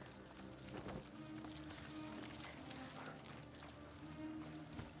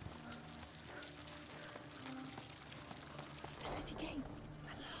 The city gate.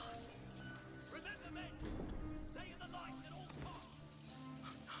 At last. Remember, men! Stay in the light at all costs!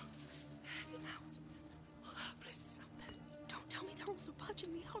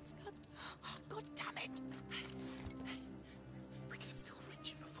 outskirts. Oh, God damn it! Hey, we can still reach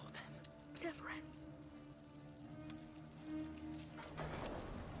him before then. It never ends.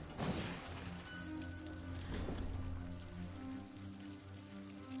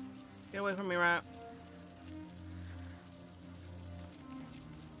 Get away from me, rat.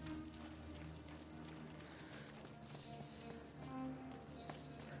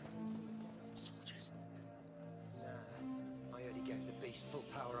 Soldiers? Nah. I heard he gave the beast full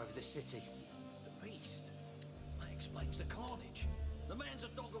power over the city. The beast? That explains the carnage. The man's a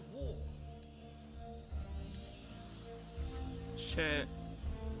dog of war. Shit.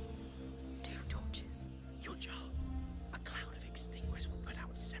 2 torches. Your jar. A cloud of extinguish will put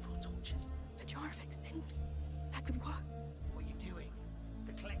out several torches. A jar of extinguish. That could work. What are you doing?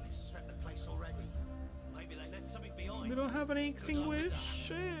 The collectors swept the place already. Maybe they left something behind. We don't have any extinguish.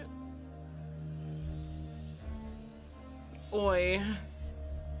 Shit. Oi.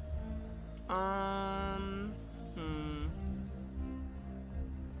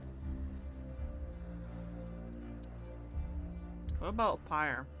 What about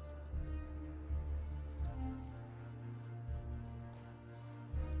fire?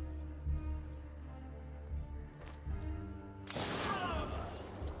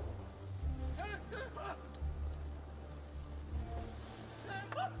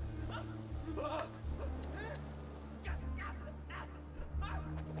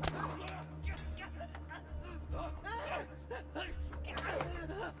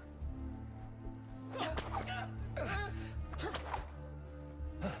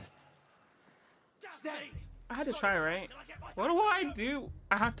 I had to try, right? What do I do?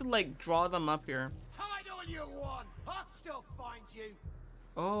 I have to like draw them up here. Hide all you want. I'll still find you.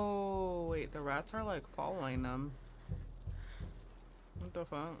 Oh, wait, the rats are like following them. What the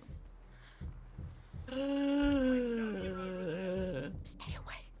fuck? Stay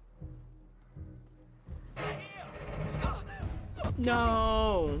away.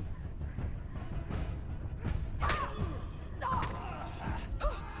 No.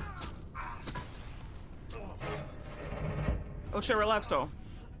 Oh shit, relax though.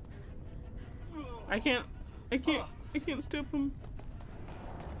 I can't stop him.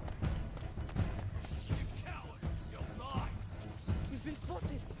 We've been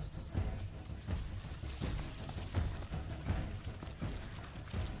spotted.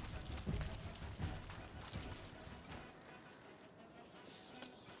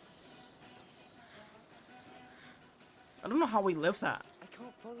 I don't know how we live that. I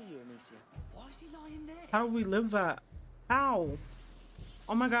can't follow you, Amicia. Why is he lying there? How do we live that? How?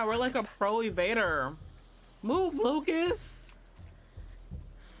 Oh my god, we're like a pro evader. Move, Lucas!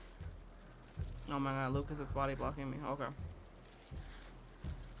 Oh my god, Lucas is body blocking me. Okay.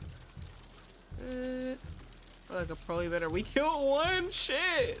 We're like a pro evader. We killed one!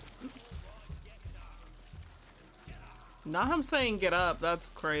 Shit! Now I'm saying get up. That's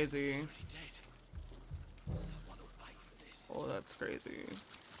crazy. Oh, that's crazy.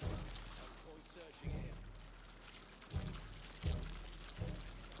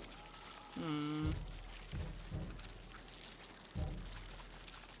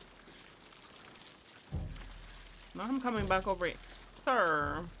 Now I'm coming back over here.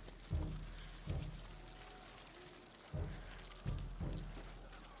 Sir.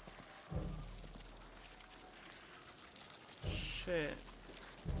 Shit.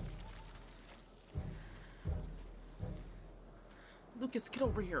 Lucas, get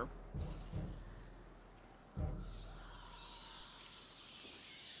over here.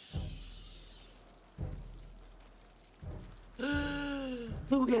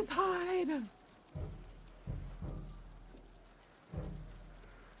 Lucas, hide!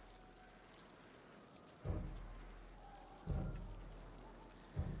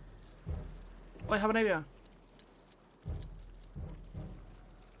 Wait, I have an idea.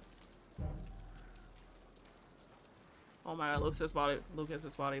 Oh my god, Lucas's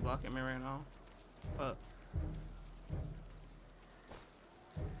body blocking me right now. Fuck.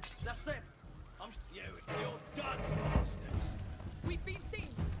 That's them. You're done, bastards. We've been seen.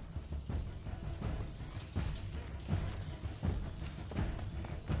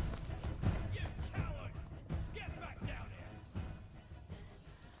 You coward! Get back down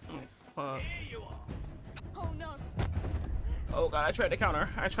here. Fuck. Here you are. Oh no. Oh god, I tried to counter.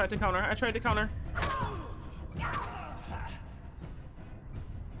 I tried to counter. I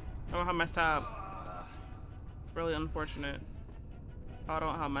don't have my stab. Really unfortunate. I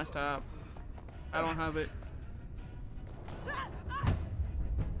don't have my stab. I don't have it.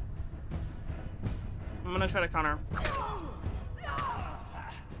 I'm gonna try to counter.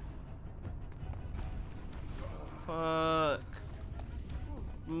 Fuck.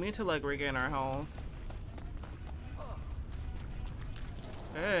 We need to like regain our health.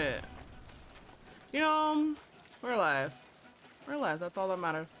 Good. You know, we're alive. We're alive. That's all that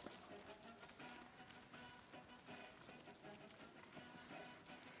matters.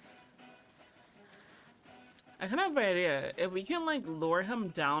 I kind of have an idea. If we can like lure him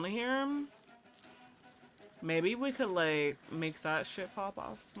down here, maybe we could like make that shit pop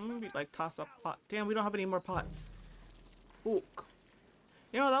off. Maybe like toss a pot. Damn, we don't have any more pots. Fuck.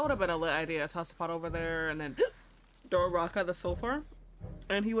 You know, that would have been a lit idea. Toss a pot over there and then throw a rock at the sofa.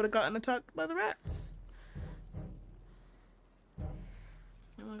 And he would have gotten attacked by the rats.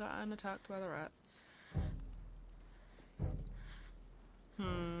 He would have gotten attacked by the rats.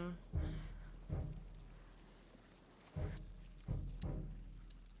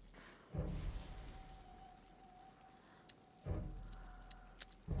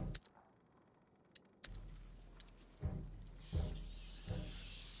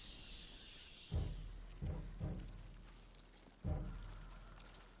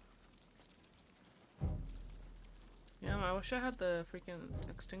 Yeah, I wish I had the freaking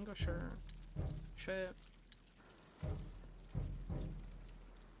extinguisher. Shit.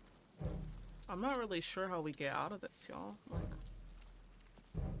 I'm not really sure how we get out of this, y'all.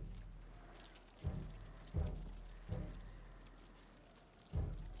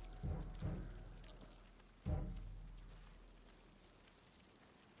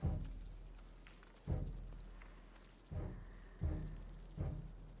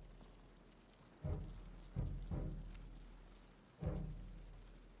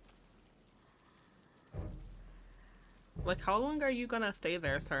 Like, how long are you gonna stay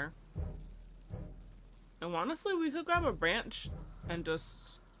there, sir? And honestly, we could grab a branch and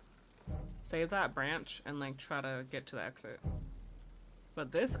just save that branch and like try to get to the exit.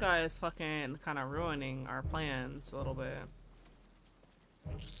 But this guy is fucking kind of ruining our plans a little bit.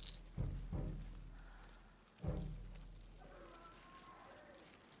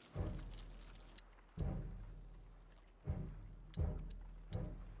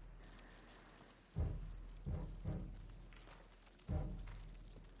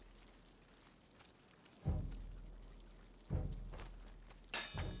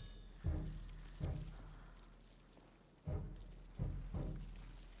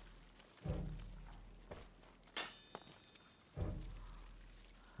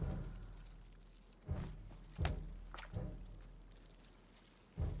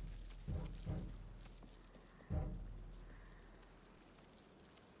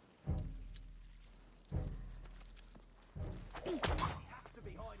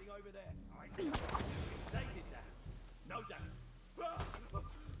 Over there. They did that. No doubt.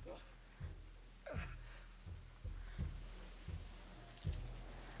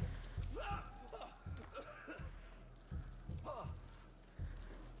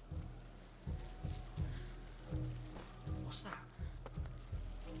 What's that?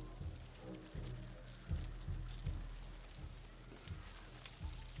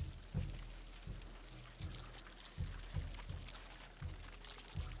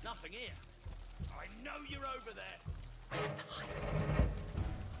 Nothing here. I know you're over there. I have to hide.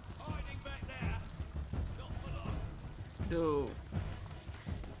 Hiding back there. Not for long. Dude.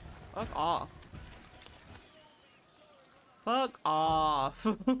 Fuck off. Fuck off.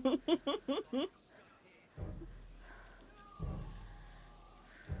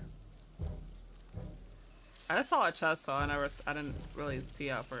 I just saw a chest though, I didn't really see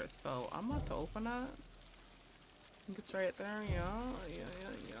it at first, so I'm about to open that. I think it's right there, yeah.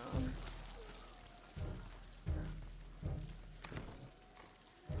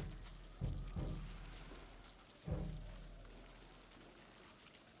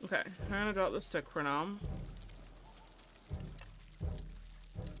 Okay, I'm gonna drop the stick for now.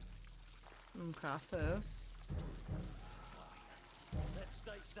 And craft this. Let's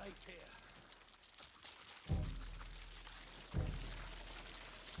stay safe here.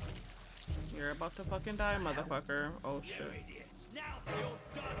 You're about to fucking die, motherfucker. Oh shit. You idiots. Now you're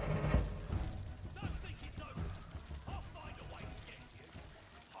done. Don't think it's over. I'll find a way to get you.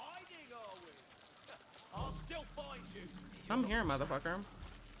 Hiding, are we? I'll still find you. I'm here, motherfucker.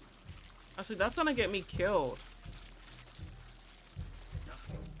 Actually, that's gonna get me killed.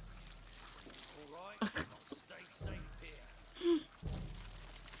 Alright, I'll stay safe here.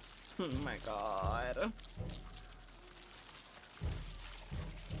 Oh my god.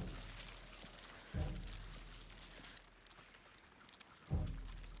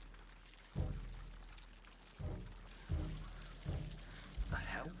 The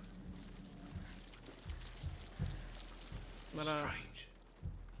hell? What up? Strange.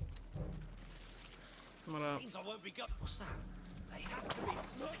 What up? Seems I won't be What's that? They have to be.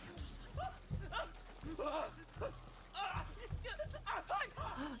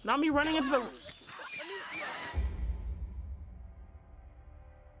 Not me running into the...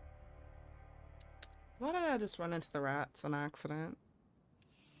 Why did I just run into the rats on accident?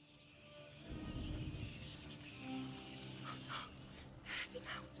 They're heading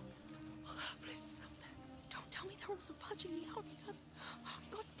out. Bliss is out there. Don't tell me they're also punching the outskirts. Oh,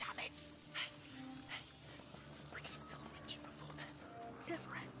 God damn it. Hey, we can still reach it before then. It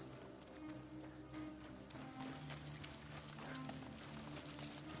never ends.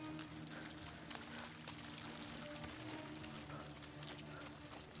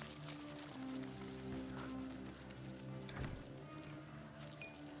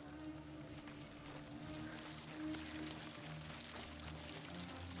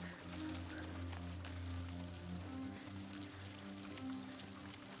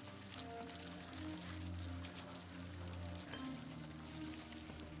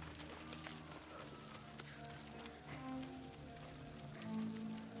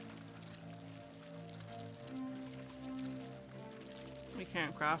 We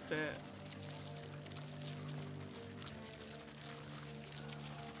can't craft it.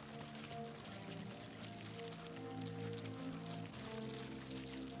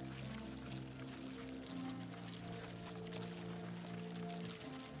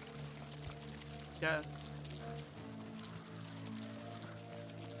 Yes.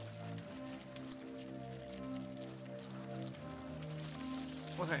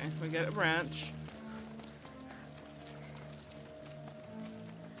 Okay, we get a branch.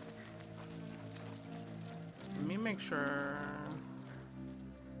 Let me make sure.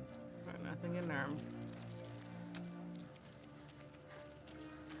 Got nothing in there.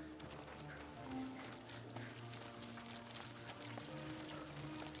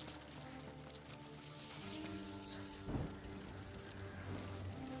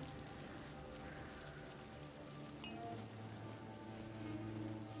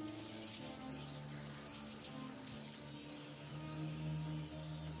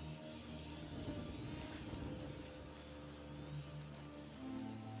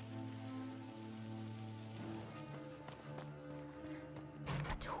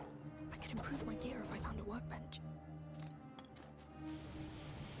 I could improve my gear if I found a workbench.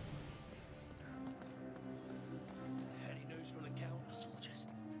 Any news from the Count? Soldiers?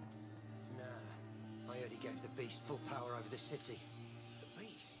 Nah. I heard he gave the beast full power over the city. The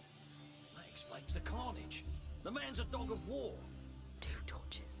Beast? That explains the carnage. The man's a dog of war. 2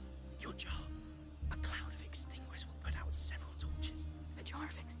 torches. Your jar. A cloud of extinguish will put out several torches. A jar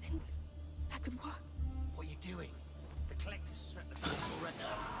of extinguish. That could work. What are you doing? The collectors swept the place already.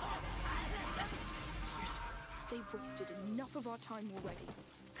 It's useful. They've wasted enough of our time already.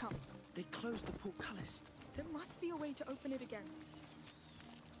 Come. They closed the portcullis. There must be a way to open it again.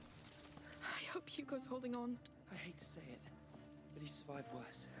 I hope Hugo's holding on. I hate to say it, but he survived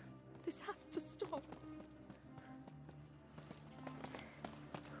worse. This has to stop.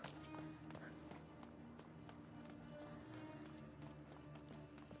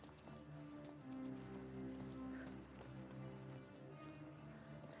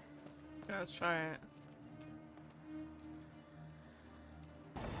 Yeah, let's try it.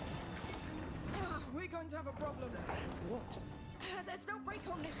 We're going to have a problem. What? There's no brake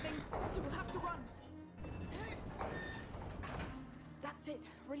on this thing, so we'll have to run. That's it.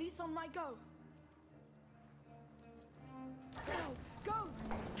 Release on my go. Now, go!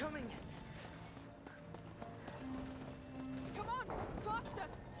 Coming! Come on, faster!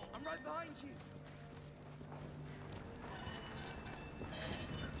 I'm right behind you!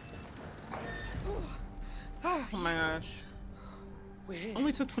 Oh my gosh. We're here.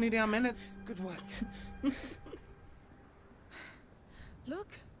 Only took 20 damn minutes. Good work. Look.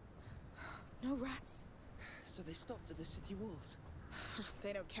 No rats. So they stopped at the city walls.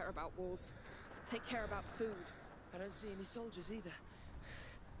 They don't care about walls. They care about food. I don't see any soldiers either.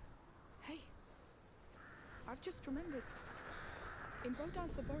 Hey. I've just remembered. In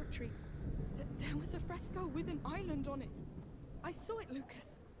Baudin's laboratory, there was a fresco with an island on it. I saw it,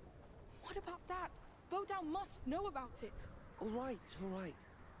 Lucas. What about that? Baudin must know about it. All right.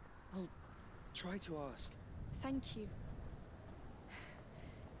 I'll try to ask. Thank you.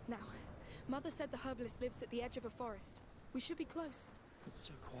 Now, Mother said the herbalist lives at the edge of a forest. We should be close. It's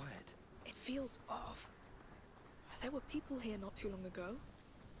so quiet. It feels off. There were people here not too long ago.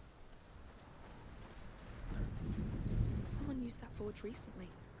 Someone used that forge recently.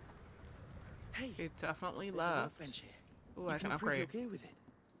 Hey, It definitely there's a left. workbench here. Ooh, You I can improve your upgrade. gear with it.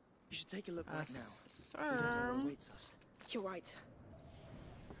 You should take a look right now. Sir. We don't know what awaits us. You're right.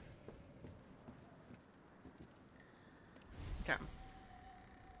 Okay.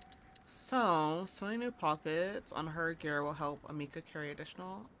 So, sewing new pockets on her gear will help Amika carry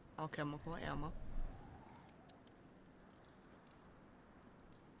additional alchemical ammo.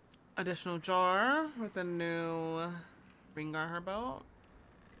 Additional jar with a new ring on her belt.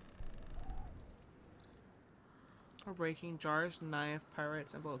 Or breaking jars, knife,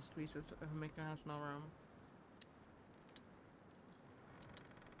 pirates, and bullets to pieces if maker has no room.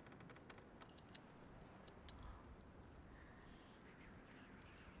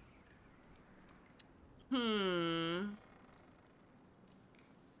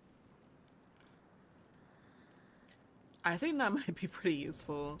 I think that might be pretty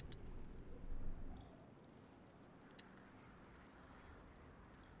useful.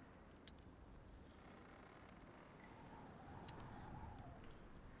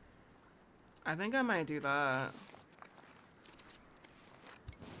 I think I might do that.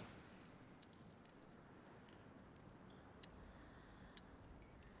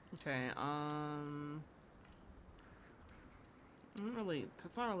 Okay,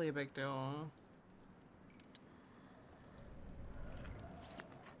 that's not really a big deal.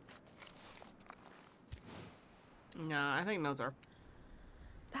 Yeah, I think those are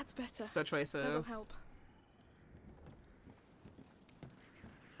That's better. good choices. That'll help.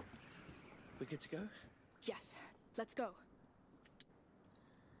 We're good to go? Yes, let's go.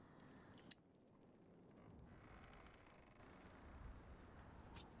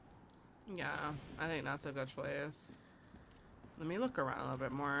 Yeah, I think that's a good choice. Let me look around a little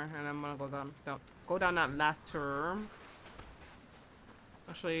bit more, and I'm gonna go down that ladder.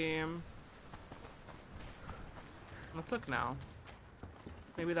 Actually, let's look now.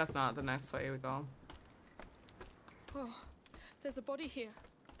 Maybe that's not the next way we go. Oh, there's a body here.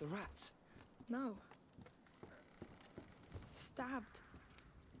 The rats. No. Stabbed.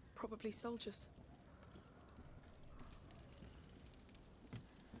 Probably soldiers.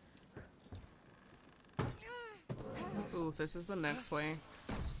 Ooh, this is the next way.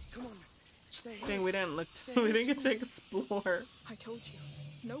 Come on. Stay here. Dang, we didn't look. We didn't get to explore. I told you.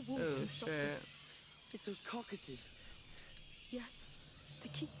 No wound Oh can stop them. shit. It's those carcasses. Yes. They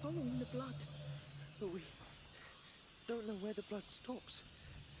keep following the blood. But we don't know where the blood stops.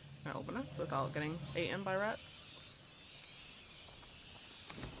 Can I open this without getting eaten by rats?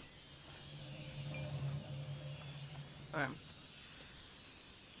 Okay.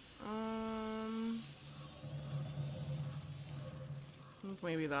 I think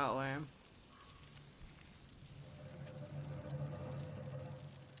maybe that way.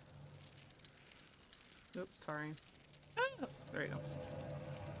 Oops, sorry. Ah, there you go.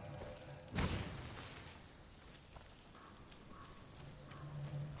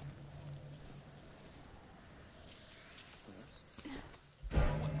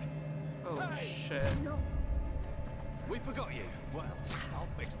 Oh shit. No. We forgot you. Well, I'll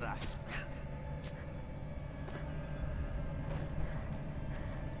fix that.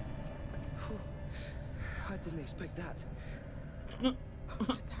 I didn't expect that. That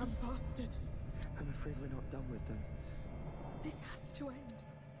damn bastard. I'm afraid we're not done with them. This has to end.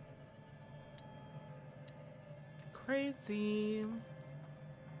 Crazy.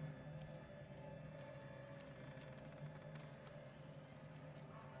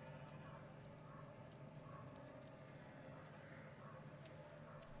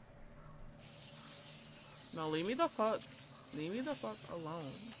 No, leave me the fuck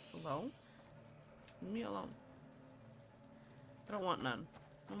alone. Hello? Leave me alone. I don't want none.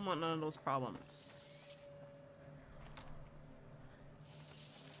 I don't want none of those problems.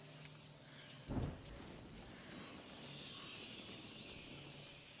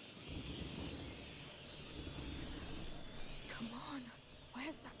 Come on.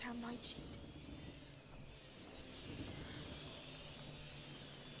 Where's that damn night sheet?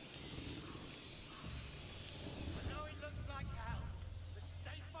 I know it looks like hell, but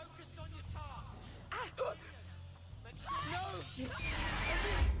stay focused on your task. No!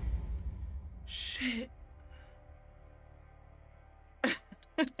 Shit.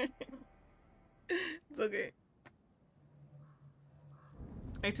 It's okay.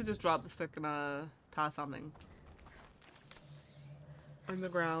 I need to just drop the stick and toss something on the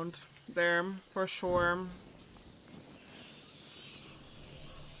ground there for sure.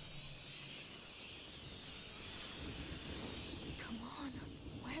 Come on.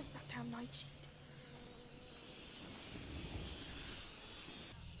 Where's that damn night sheet?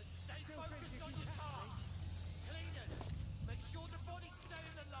 Stay focused on your task. Cleaners, make sure the bodies stay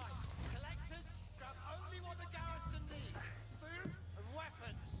in the light. Collectors, grab only what the garrison needs. Food and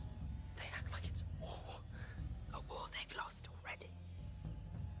weapons. They act like it's war. A war they've lost already.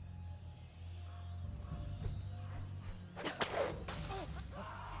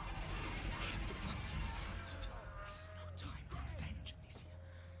 He's been once insulted. This is no time for revenge, Amicia.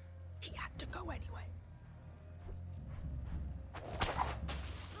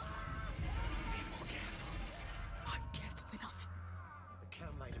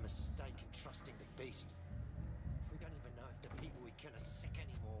 trusting the beast. If we don't even know if the people we kill are sick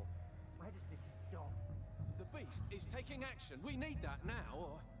anymore, where does this stop? The beast is taking action. We need that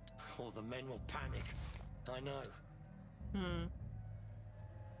now, Or the men will panic. I know.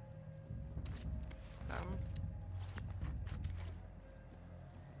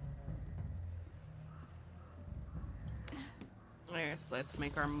 Alright, so let's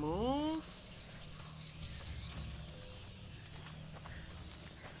make our move.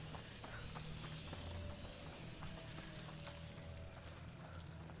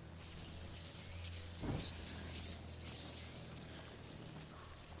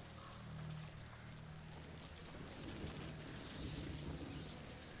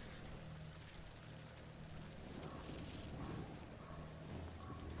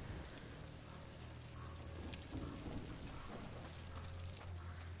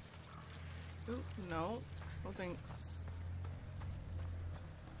 Oop, no thanks.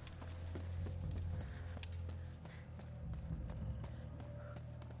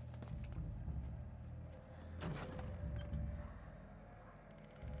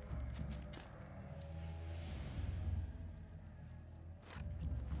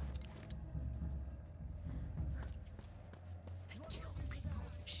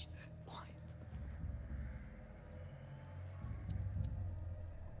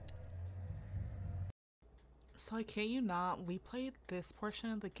 So I kid you not, we played this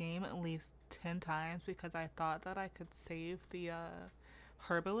portion of the game at least 10 times because I thought that I could save the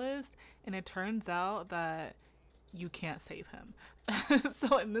herbalist, and it turns out that you can't save him.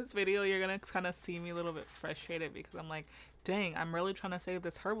 So in this video you're gonna kind of see me a little bit frustrated because I'm like, dang, I'm really trying to save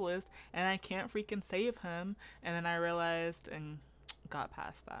this herbalist and I can't freaking save him. And then I realized and got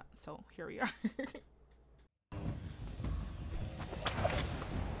past that, so here we are.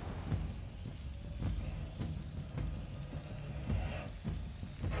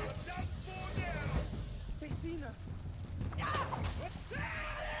 They've seen us.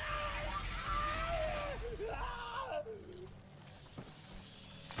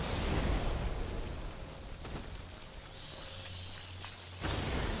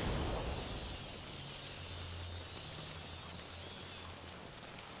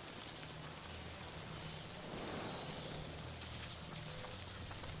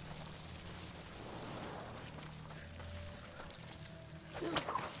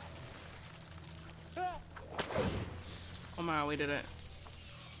 Oh my god, we did it.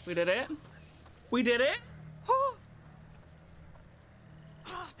 We did it? We did it?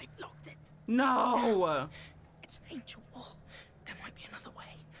 Ah, they've locked it. No! It's an ancient wall. There might be another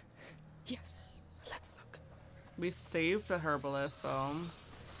way. Yes, let's look. We saved the herbalist though.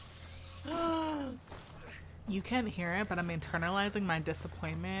 You can't hear it, but I'm internalizing my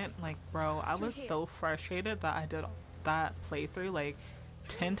disappointment. Like, bro, I was so frustrated that I did that playthrough like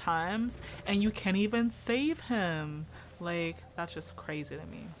 10 times and you can't even save him. Like, that's just crazy to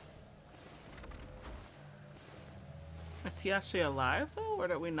me. Is he actually alive though, or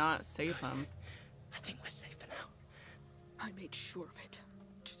did we not save him? I think we're safe for now. I made sure of it.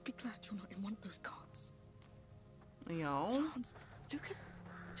 Just be glad you're not in one of those carts. Yo. Hans, Lucas,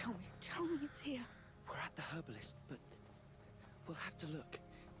 tell me it's here. We're at the herbalist, but we'll have to look.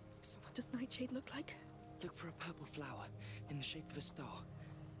 So what does Nightshade look like? Look for a purple flower in the shape of a star.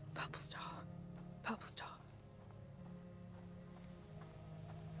 Purple star. Purple star.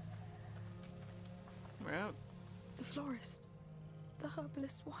 Yep. The florist. The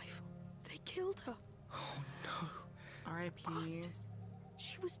herbalist's wife. They killed her. Oh no. R.I.P. Bastards.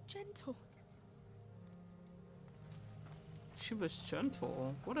 She was gentle. She was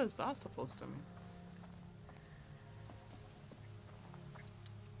gentle. What is that supposed to mean?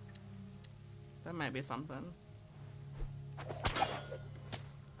 That might be something.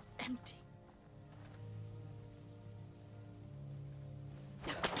 Empty.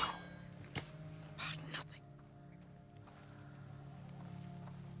 Nothing.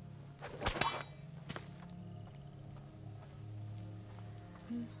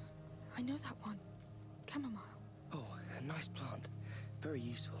 I know that one. Chamomile. Oh, a nice plant. Very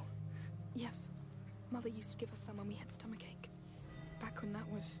useful. Yes. Mother used to give us some when we had stomachache. Back when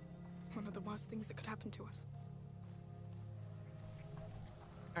that was one of the worst things that could happen to us.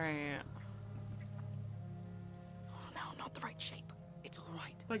 Alright. Oh no, not the right shape. It's all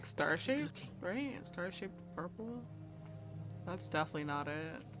right. Like star shapes, right? Star shaped purple? That's definitely not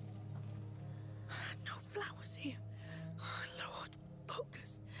it. No flowers here. Oh, Lord,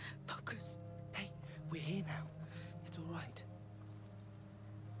 focus. Focus. Hey, we're here now. It's all right.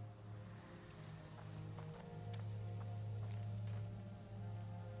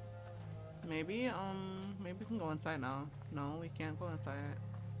 Maybe we can go inside now. No, we can't go inside.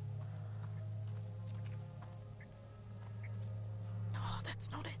 that's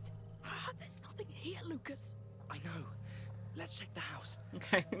not it. There's nothing here, Lucas. I know. Let's check the house.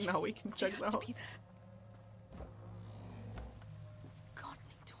 Okay, now we can check the house.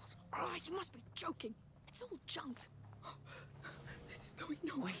 Gardening tools. Oh, you must be joking. It's all junk. This is going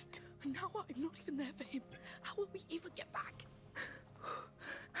nowhere. Wait. And now I'm not even there for him. How will we ever get back?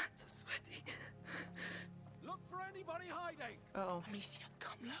 Hands are sweaty. Look for anybody hiding. Uh-oh. Amicia,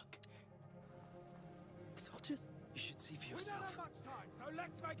 come look. Soldiers. You should see for We don't yourself. have much time, so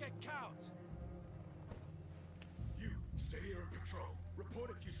let's make it count. You, stay here and patrol. Report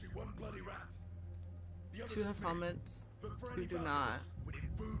if you see one bloody rat. The others 2 have with me. helmets. Look for 2 any do valuables. not. We need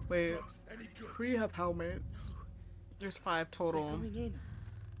food, Wait. drugs, any goods. 3 have helmets. There's 5 They're total. going in.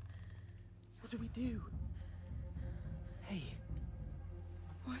 What do we do? Hey,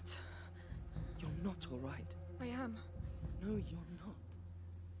 What? you're not all right. I am. No, you're not.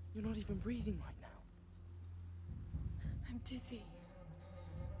 You're not even breathing right now. I'm dizzy.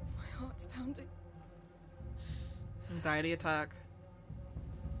 My heart's pounding. Anxiety attack.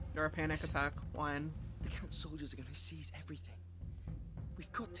 Or a panic attack. 1. The Count's soldiers are going to seize everything.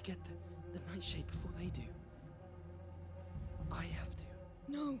 We've got to get the nightshade before they do. I have to.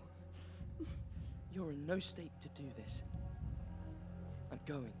 No. You're in no state to do this. I'm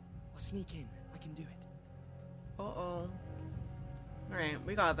going. I'll sneak in. I can do it. Uh-oh. Alright,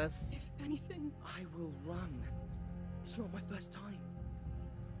 we got this. If anything. I will run. It's not my first time.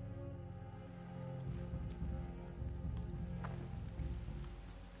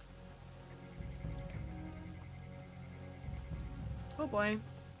 Oh boy.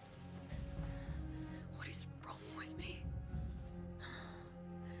 What is wrong with me?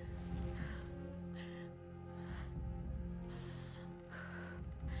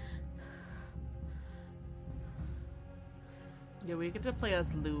 Yeah, we get to play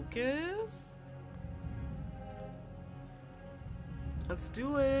as Lucas. Let's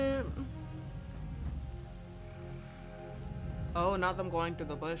do it. Oh, now them going through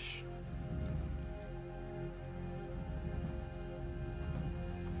the bush.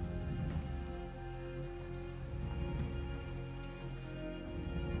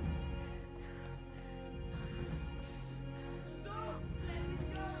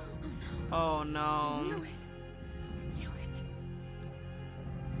 Oh no. I knew it. I knew it.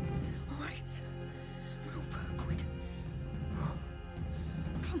 All right. Move quick.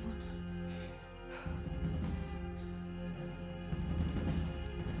 Come on.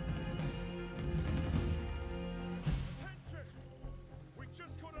 Attention! We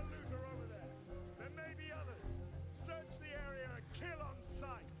just got a looter over there. There may be others. Search the area and kill on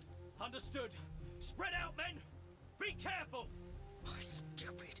sight. Understood. Spread out, men. Be careful. Oh,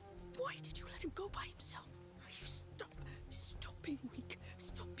 stupid. Why did you let him go by himself? You stop. Stop being weak.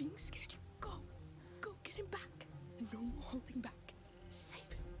 Stop being scared. You go. Go get him back. And no more holding back. Save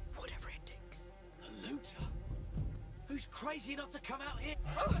him. Whatever it takes. A looter? Who's crazy enough to come out here?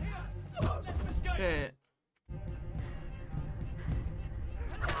 Over here! Let's escape! Shit.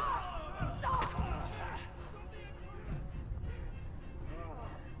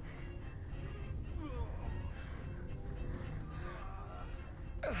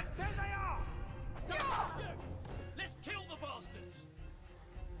 There they are! Let's kill the bastards!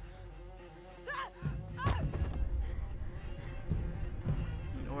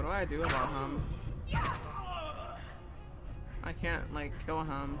 What do I do about him? I can't, like, kill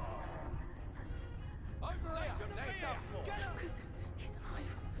him. Over there! Lucas, he's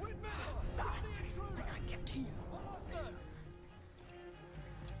alive. Bastards. They're gonna get to you.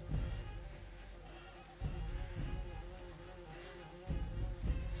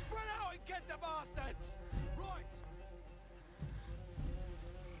 Spread out and get the bastards! Right!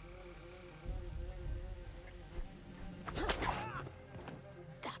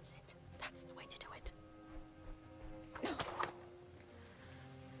 That's it. That's the way to do it.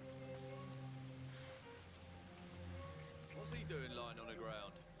 What's he doing lying on the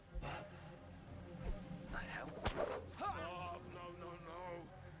ground? The hell? Oh, no, no, no.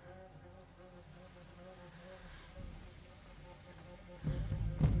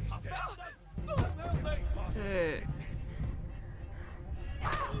 Shit.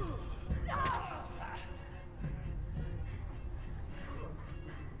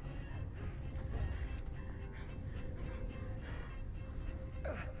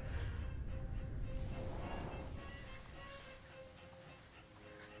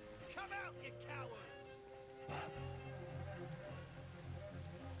 Come out, you cowards!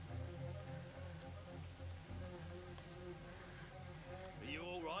 Are you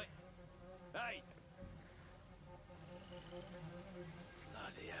all right? Hey!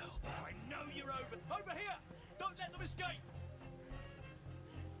 Bloody hell. I know you're over here! Don't let them escape!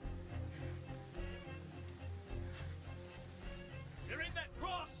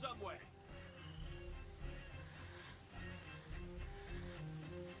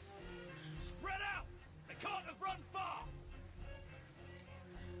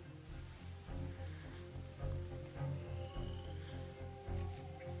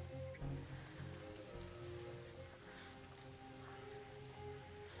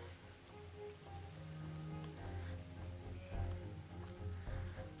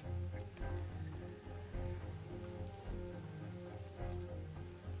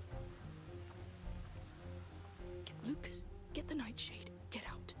 the Nightshade, get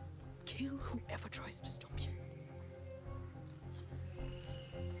out. Kill whoever tries to stop you.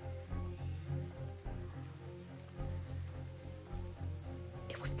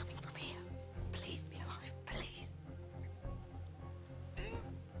 It was coming from here. Please be alive, please.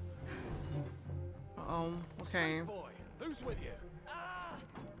 Okay. Boy, who's with you? Ah!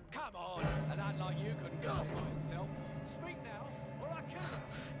 Come on! A lad like you couldn't go by himself. Speak now, or I kill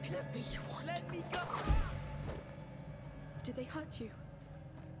you. It's me you want. Let me go! Did they hurt you?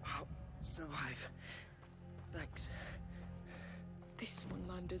 I'll survive. Thanks. This one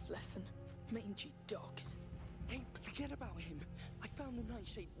learned his lesson. Mangy dogs. Hey, forget about him. I found the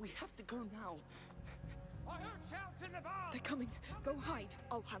Nightshade. We have to go now. I heard shouts in the bar! They're coming. Go hide.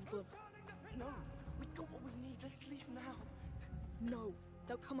 I'll handle them. No, we got what we need. Let's leave now. No,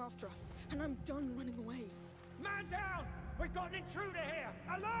 they'll come after us, and I'm done running away. Man down! We've got an intruder here!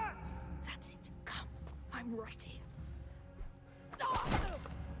 Alert! That's it. Come. I'm right here. Oh!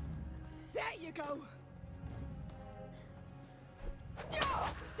 There you go!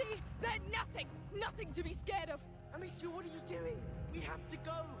 Oh! See? They're nothing! Nothing to be scared of! Amicia, what are you doing? We have to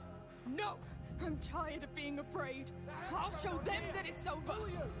go. No! I'm tired of being afraid. I'll show them that it's over.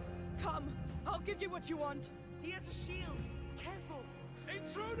 Come, I'll give you what you want. He has a shield. Careful.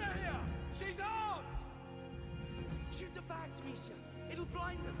 Intruder here! She's armed! Shoot the bags, Amicia. It'll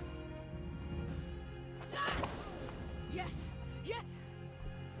blind them. Ah! Yes, yes.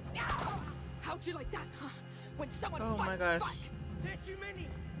 Ah! How'd you like that, huh? When someone Oh my fights gosh. back. There are too many.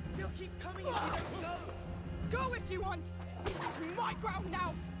 They'll keep coming if you don't go. Go if you want. This is my ground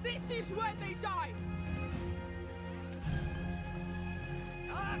now. This is where they die.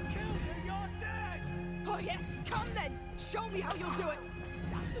 I killed you! You're dead! Oh yes, come then. Show me how you'll do it.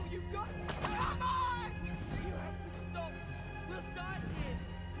 That's all you've got. Come on! You have to stop. We'll die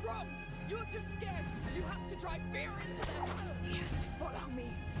here. Wrong. You're just scared. You have to drive fear into them. Yes, follow me.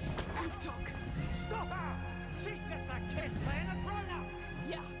 Good talk. Stop her! She's just a kid playing a grown-up!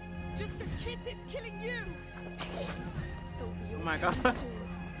 Yeah, just a kid that's killing you. Patience. They'll be Oh my your God. turn soon.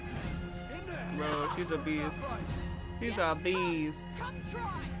 In there! Bro, she's a beast. She's Yes, a beast. Come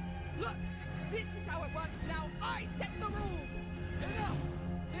try. Look, this is how it works now. I set the rules. Enough!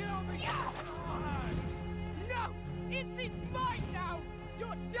 The army's Yeah. in our hands! No, it's in mine now.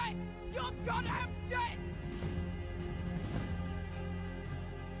 You're dead. You're goddamn dead.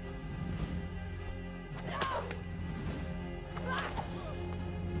 Ah! Ah!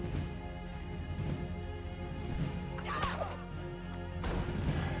 Ah!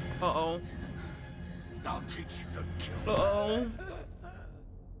 Uh-oh. I'll teach you to kill. Uh-oh.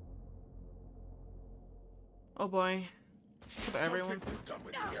 Oh boy. Look at everyone. Don't think we're done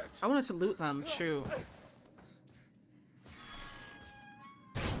with you yet. I wanted to loot them, shoot.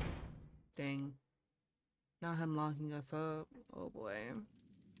 Dang. Now him locking us up. Oh boy.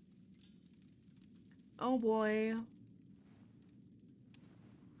 Oh boy.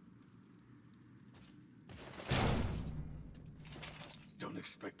 Don't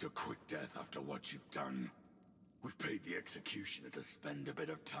expect a quick death after what you've done. We've paid the executioner to spend a bit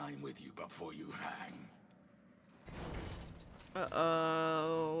of time with you before you hang.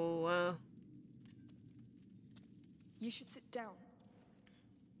 Uh-oh. You should sit down.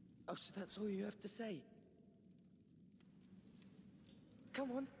 Oh, so that's all you have to say?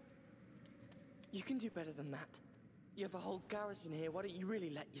 Come on. You can do better than that. You have a whole garrison here. Why don't you really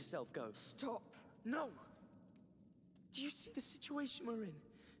let yourself go? Stop. No! Do you see the situation we're in?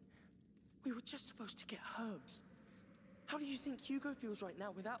 We were just supposed to get herbs. How do you think Hugo feels right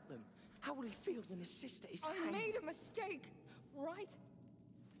now without them? How will he feel when his sister is I hanged? made a mistake, right?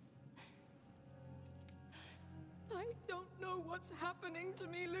 I don't know what's happening to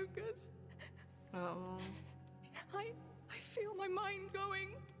me, Lucas. Uh-oh. I feel my mind going.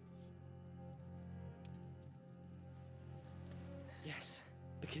 Yes,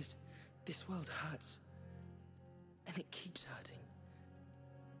 because this world hurts. And it keeps hurting.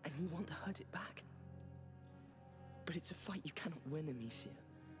 And you want to hurt it back. But it's a fight you cannot win, Amicia.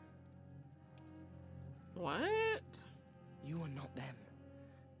 What? You are not them.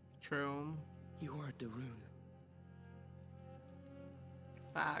 True. You are a Darun.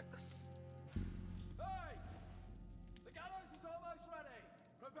 Facts. Hey! The gallows is almost ready!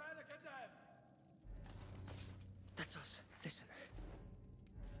 Prepare to condemn! That's us. Listen.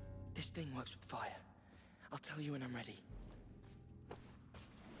 This thing works with fire. I'll tell you when I'm ready.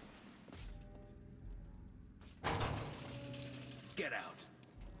 Get out.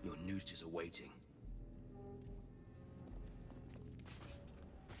 Your noose is awaiting.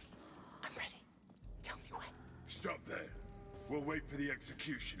 I'm ready. Tell me when. Stop there. We'll wait for the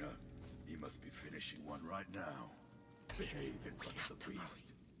executioner. He must be finishing one right now. Behave in front of the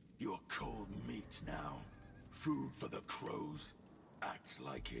beast. You're cold meat now. Food for the crows. Act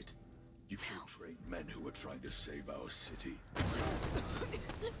like it. You killed trained men who were trying to save our city.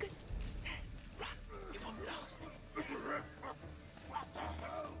 Lucas, the stairs. Run. It won't last. What the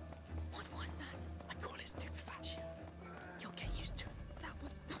hell? What was that? I call it stupefaction. You'll get used to it. That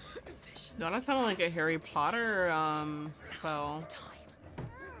was efficient. No, that sounded like a Harry Potter spell.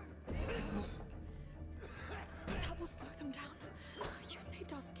 That will slow them down. You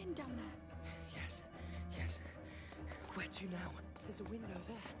saved our skin down there. Yes, yes. Where to now? There's a window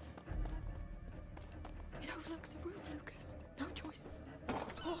there. It overlooks a roof, Lucas. No choice.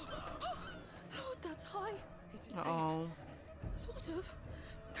 Oh, Lord, that's high. Is it safe? Oh. Sort of.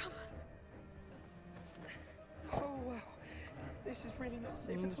 Come. Oh, wow. This is really not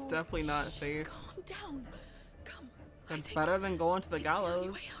safe It's at all. definitely not safe. Calm down. Come. It's better than going to the It's the only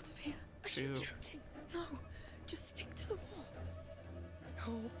gallows. way out of here. Are you Shoot. joking? No, just stick to the wall.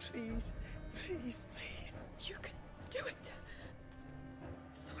 Oh, please. Please, please. You can do it.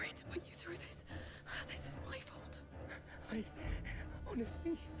 Sorry to put you through this. This is my fault. I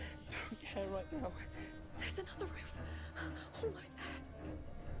honestly don't care right now. There's another roof. Almost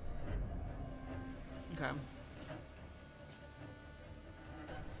there. Okay.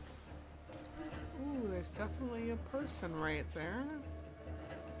 Ooh, there's definitely a person right there.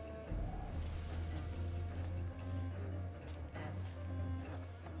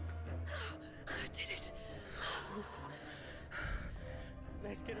 I did it.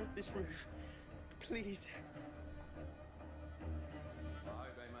 Let's get up this roof. Please. I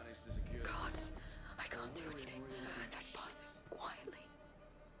hope they managed to secure. God, I can't do anything. Let's pass it quietly.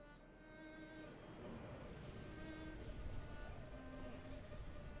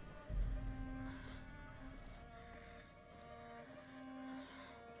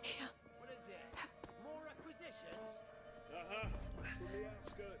 Here. What is it? More requisitions? Uh-huh. From the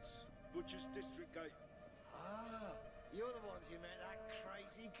outskirts. Butcher's District Gate. Ah, you're the ones who met that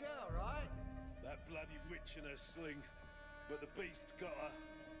crazy girl, right? That bloody witch in her sling. But the beast got her.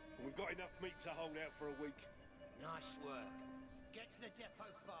 And we've got enough meat to hold out for a week. Nice work. Get to the depot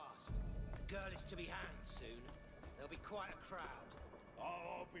fast. The girl is to be hanged soon. There'll be quite a crowd.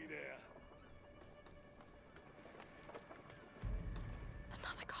 I'll be there.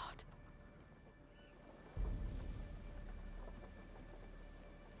 Another guard.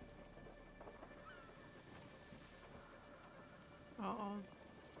 Uh-oh.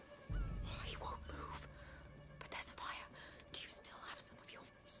 He won't move. But there's a fire. Do you still have some of your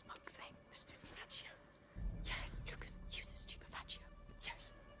smoke thing? The stupefaction. Yes. Lucas, use the stupefaction.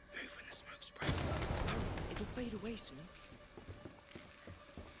 Yes. Move when the smoke spreads. Hurry. It'll fade away soon.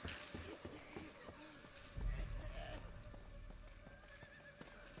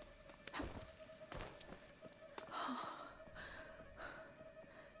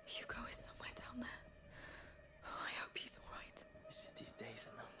 Hugo is somewhere down there. I hope he's all right. The city's days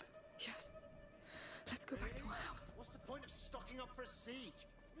are numbered. Yes. Let's go back to our house. What's the point of stocking up for a siege?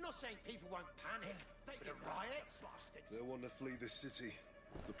 I'm not saying people won't panic, but a riot? They'll want to flee the city.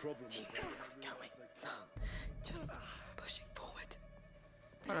 The problem will be Going. No. Just pushing forward.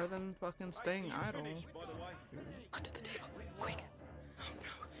 Better than fucking staying idle. by the way. Under the table. Quick.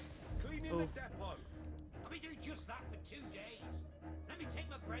 Cleaning Oof. the depot. I'll be doing just that for 2 days. Let me take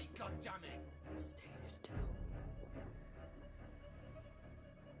my break, goddammit. Stay still.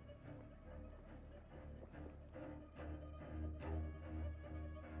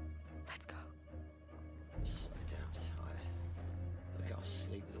 Let's go. So damn tired. I can't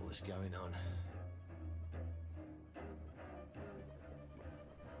sleep with all this going on.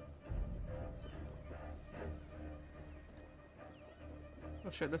 Oh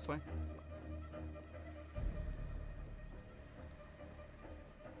shit, this way.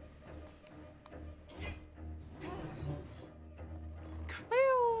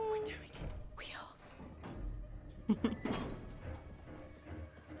 We're doing it. We are.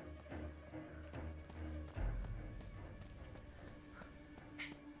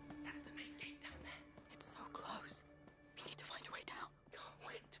 That's the main gate down there. It's so close. We need to find a way down. Can't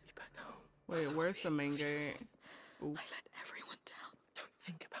wait to be back home. Wait, where's the main gate? Oof. I let everyone down. Don't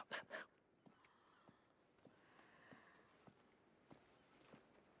think about that now.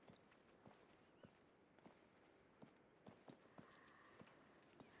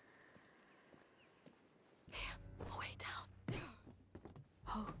 Here, a way down.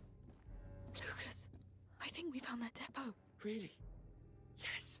 Oh, Lucas, I think we found that depot. Really?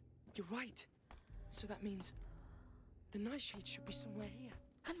 Yes, you're right. So that means the nightshade should be somewhere here.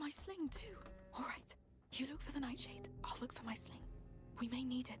 And my sling too. All right, you look for the nightshade. I'll look for my sling. We may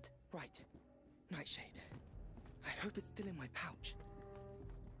need it. Right. Nightshade. I hope it's still in my pouch.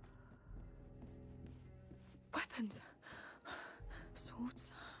 Weapons.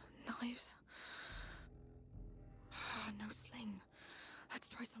 Swords. Knives. No sling. Let's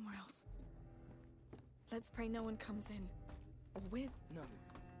try somewhere else. Let's pray no one comes in. Or we're... No.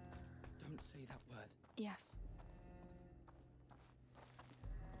 Don't say that word. Yes.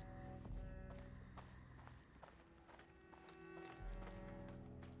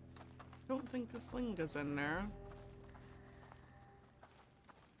 Don't think the sling is in there.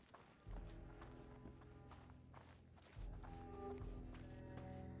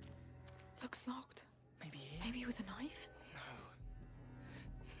 Looks locked. Maybe here? Maybe with a knife? No.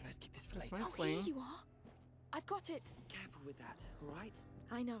 Let's keep this for That's later. my Oh, sling. here you are. I've got it. Careful with that, alright?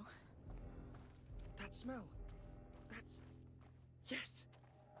 I know. That smell. That's... Yes!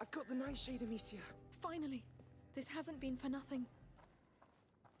 I've got the nightshade, Amicia. Finally. This hasn't been for nothing.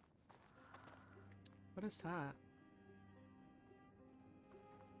 What is that?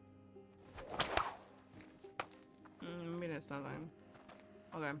 Maybe it's nothing.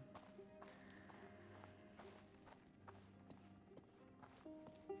 Okay.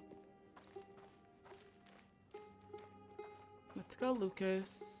 Let's go,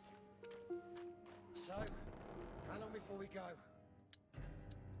 Lucas. So, how long before we go?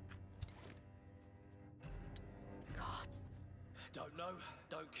 Gods. Don't know,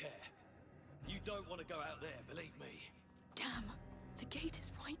 don't care. You don't want to go out there, believe me. Damn. The gate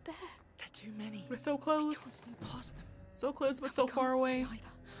is right there. There are too many. We're so We can't close. sneak past them. So close, but so We far can't away. stay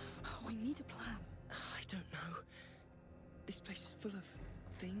either. We need a plan. I don't know. This place is full of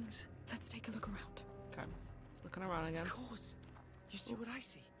things. Let's take a look around. Okay. Looking around again. Of course. You see what I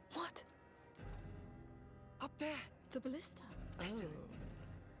see? What? Up there. The ballista. Listen. Oh.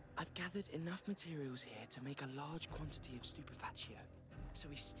 I've gathered enough materials here to make a large quantity of stupefatio. So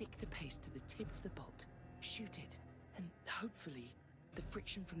we stick the paste to the tip of the bolt, shoot it, and hopefully the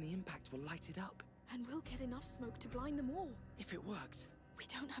friction from the impact will light it up. And we'll get enough smoke to blind them all. If it works, We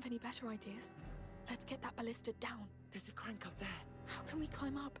don't have any better ideas. Let's get that ballista down. there's a crank up there. How can we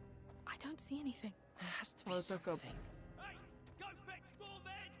climb up? I don't see anything. There has to be Well, let's look up. something. Hey, go fetch more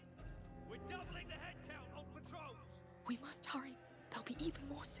men! We're doubling the head count on patrols! We must hurry. There'll be even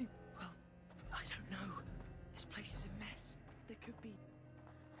more soon. Well, I don't know. This place is a mess. There could be...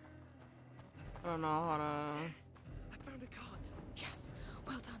 I don't know how to... I found a cart. Yes,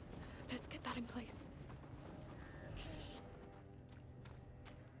 well done. Let's get that in place.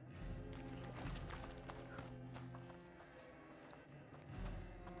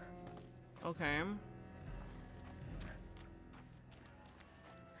 Okay.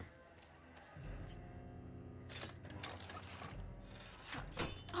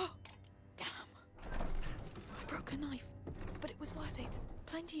 Oh, damn. I broke a knife, but it was worth it.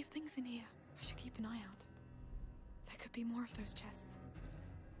 Plenty of things in here. I should keep an eye out. There could be more of those chests.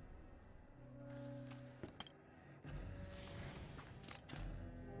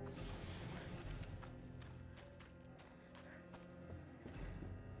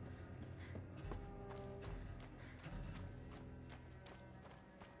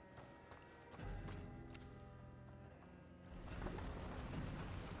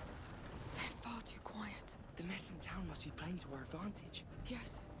 They're far too quiet. The mess in town must be playing to our advantage.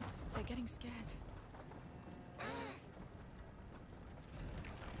 Yes, they're getting scared.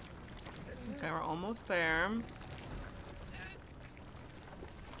 Okay, we're almost there.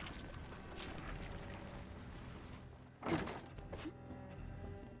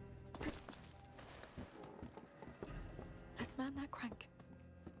 Let's man that crank.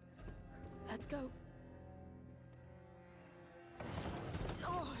 Let's go.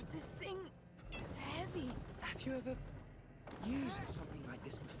 Oh, this thing is heavy. Have you ever used something like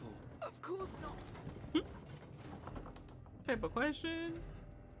this before? Of course not. Type of question.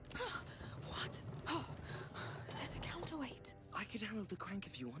 What? Oh, there's a counterweight. I could handle the crank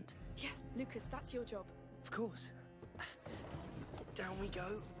if you want. Yes, Lucas, that's your job. Of course. Down we go.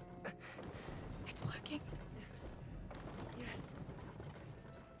 It's working. Yes.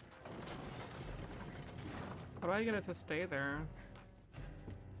 How do I get it to stay there?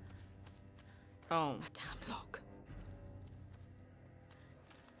 Oh. A damn lock.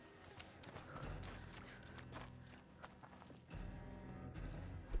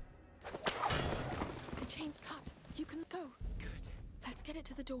 The chain's cut. You can go. Good. Let's get it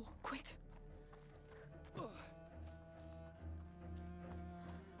to the door, quick.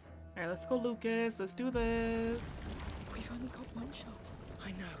 Alright, let's go, Lucas. Let's do this. We've only got one shot.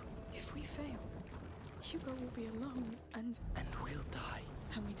 I know. If we fail, Hugo will be alone, and we'll die.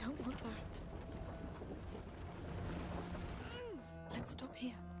 And we don't want that. Let's stop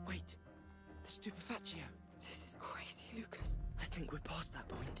here. Wait. The stupefatio. This is crazy, Lucas. I think we're past that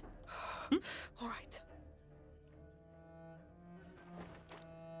point. All right.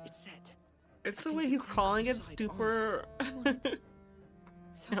 It's set. It's I the think way the he's crown calling it side super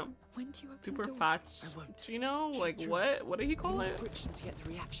So, Yeah. when do you open super doors? fat. I won't. You know, Keep like through what? it. What did he call We it? need friction to get the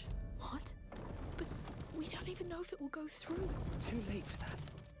reaction. What? But we don't even know if it will go through. Too late for that.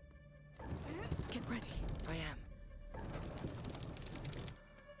 Get ready. I am.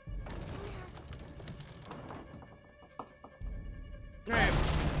 Alright.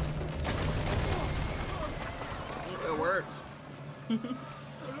 It worked.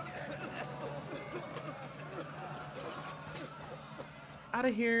 Out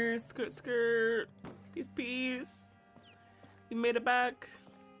of here. Skirt, skirt. Peace, peace. You made it back.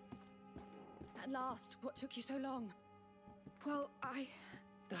 At last, what took you so long? Well,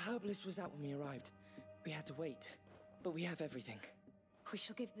 The herbalist was out when we arrived. We had to wait. But we have everything. We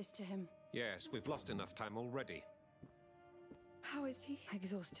shall give this to him. Yes, we've lost enough time already. How is he?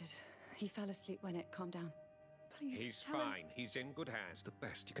 Exhausted. He fell asleep when it calmed down. Please He's tell him. fine. He's in good hands. The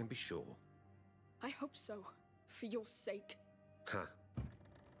best you can be sure. I hope so. For your sake. Huh.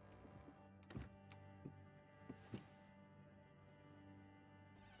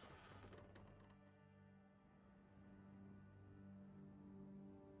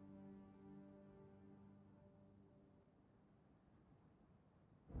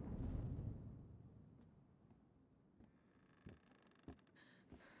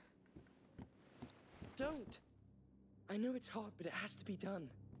 Don't! I know it's hard, but it has to be done.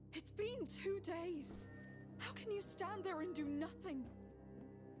 It's been 2 days. How can you stand there and do nothing?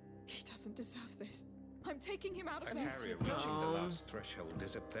 He doesn't deserve this. I'm taking him out of there. Harrier reaching the last threshold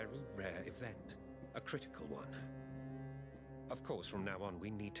is a very rare event. A critical one. Of course, from now on,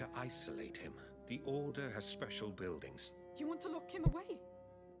 we need to isolate him. The Order has special buildings. You want to lock him away?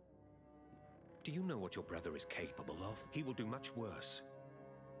 Do you know what your brother is capable of? He will do much worse.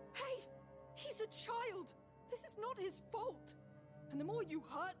 Hey! He's a child! This is not his fault! And the more you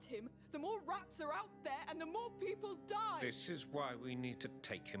hurt him, the more rats are out there and the more people die! This is why we need to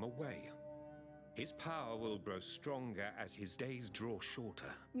take him away. His power will grow stronger as his days draw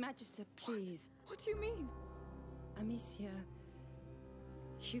shorter. Magister, please. What do you mean? Amicia,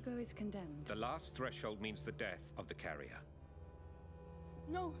 Hugo is condemned. The last threshold means the death of the carrier.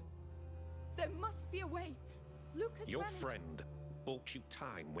 No. There must be a way. Lucas Your managed... friend bought you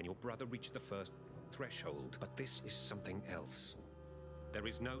time when your brother reached the first threshold, but this is something else. There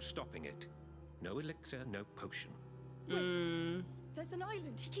is no stopping it. No elixir, no potion. Wait. There's an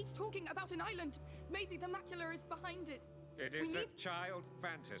island. He keeps talking about an island. Maybe the macula is behind it. It is a child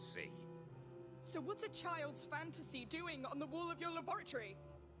fantasy. So what's a child's fantasy doing on the wall of your laboratory?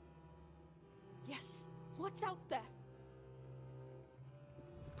 Yes. What's out there?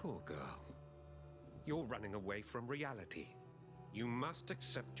 Poor girl. You're running away from reality. You must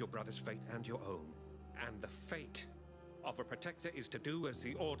accept your brother's fate and your own. And the fate of a protector is to do as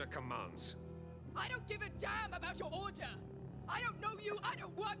the Order commands. I don't give a damn about your order! I don't know you, I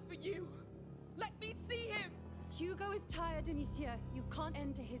don't work for you! Let me see him! Hugo is tired, Amicia. You can't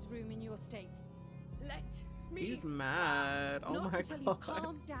enter his room in your state. Let me... He's mad. Oh Not my until god. you've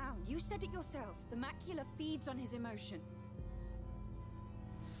calmed down. You said it yourself. The macula feeds on his emotion.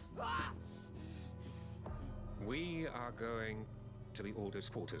 Ah! We are going to the Order's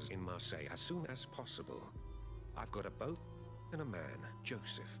quarters in Marseille as soon as possible. I've got a boat and a man,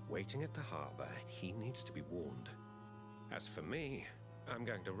 Joseph, waiting at the harbor. He needs to be warned. As for me, I'm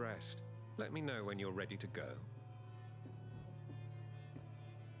going to rest. Let me know when you're ready to go.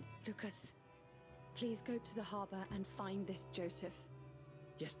 Lucas, please go to the harbor and find this Joseph.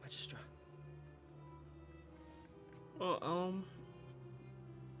 Yes, Magistra.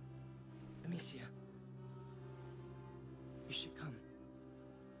 Amicia. You should come.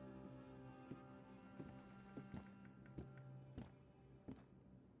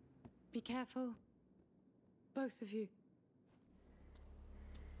 Be careful. Both of you.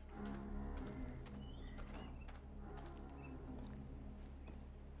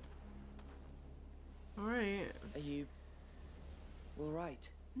 Alright. Are you... all right?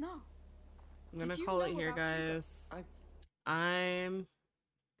 No. I'm gonna Did you call it know here, about Hugo? guys. I'm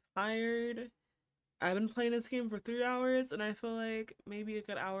tired. I've been playing this game for 3 hours, and I feel like maybe a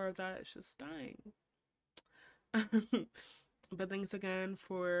good hour of that is just dying. But thanks again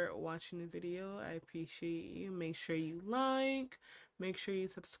for watching the video. I appreciate you. Make sure you like, make sure you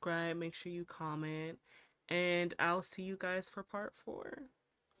subscribe, make sure you comment, and I'll see you guys for part 4.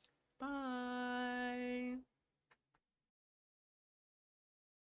 Bye.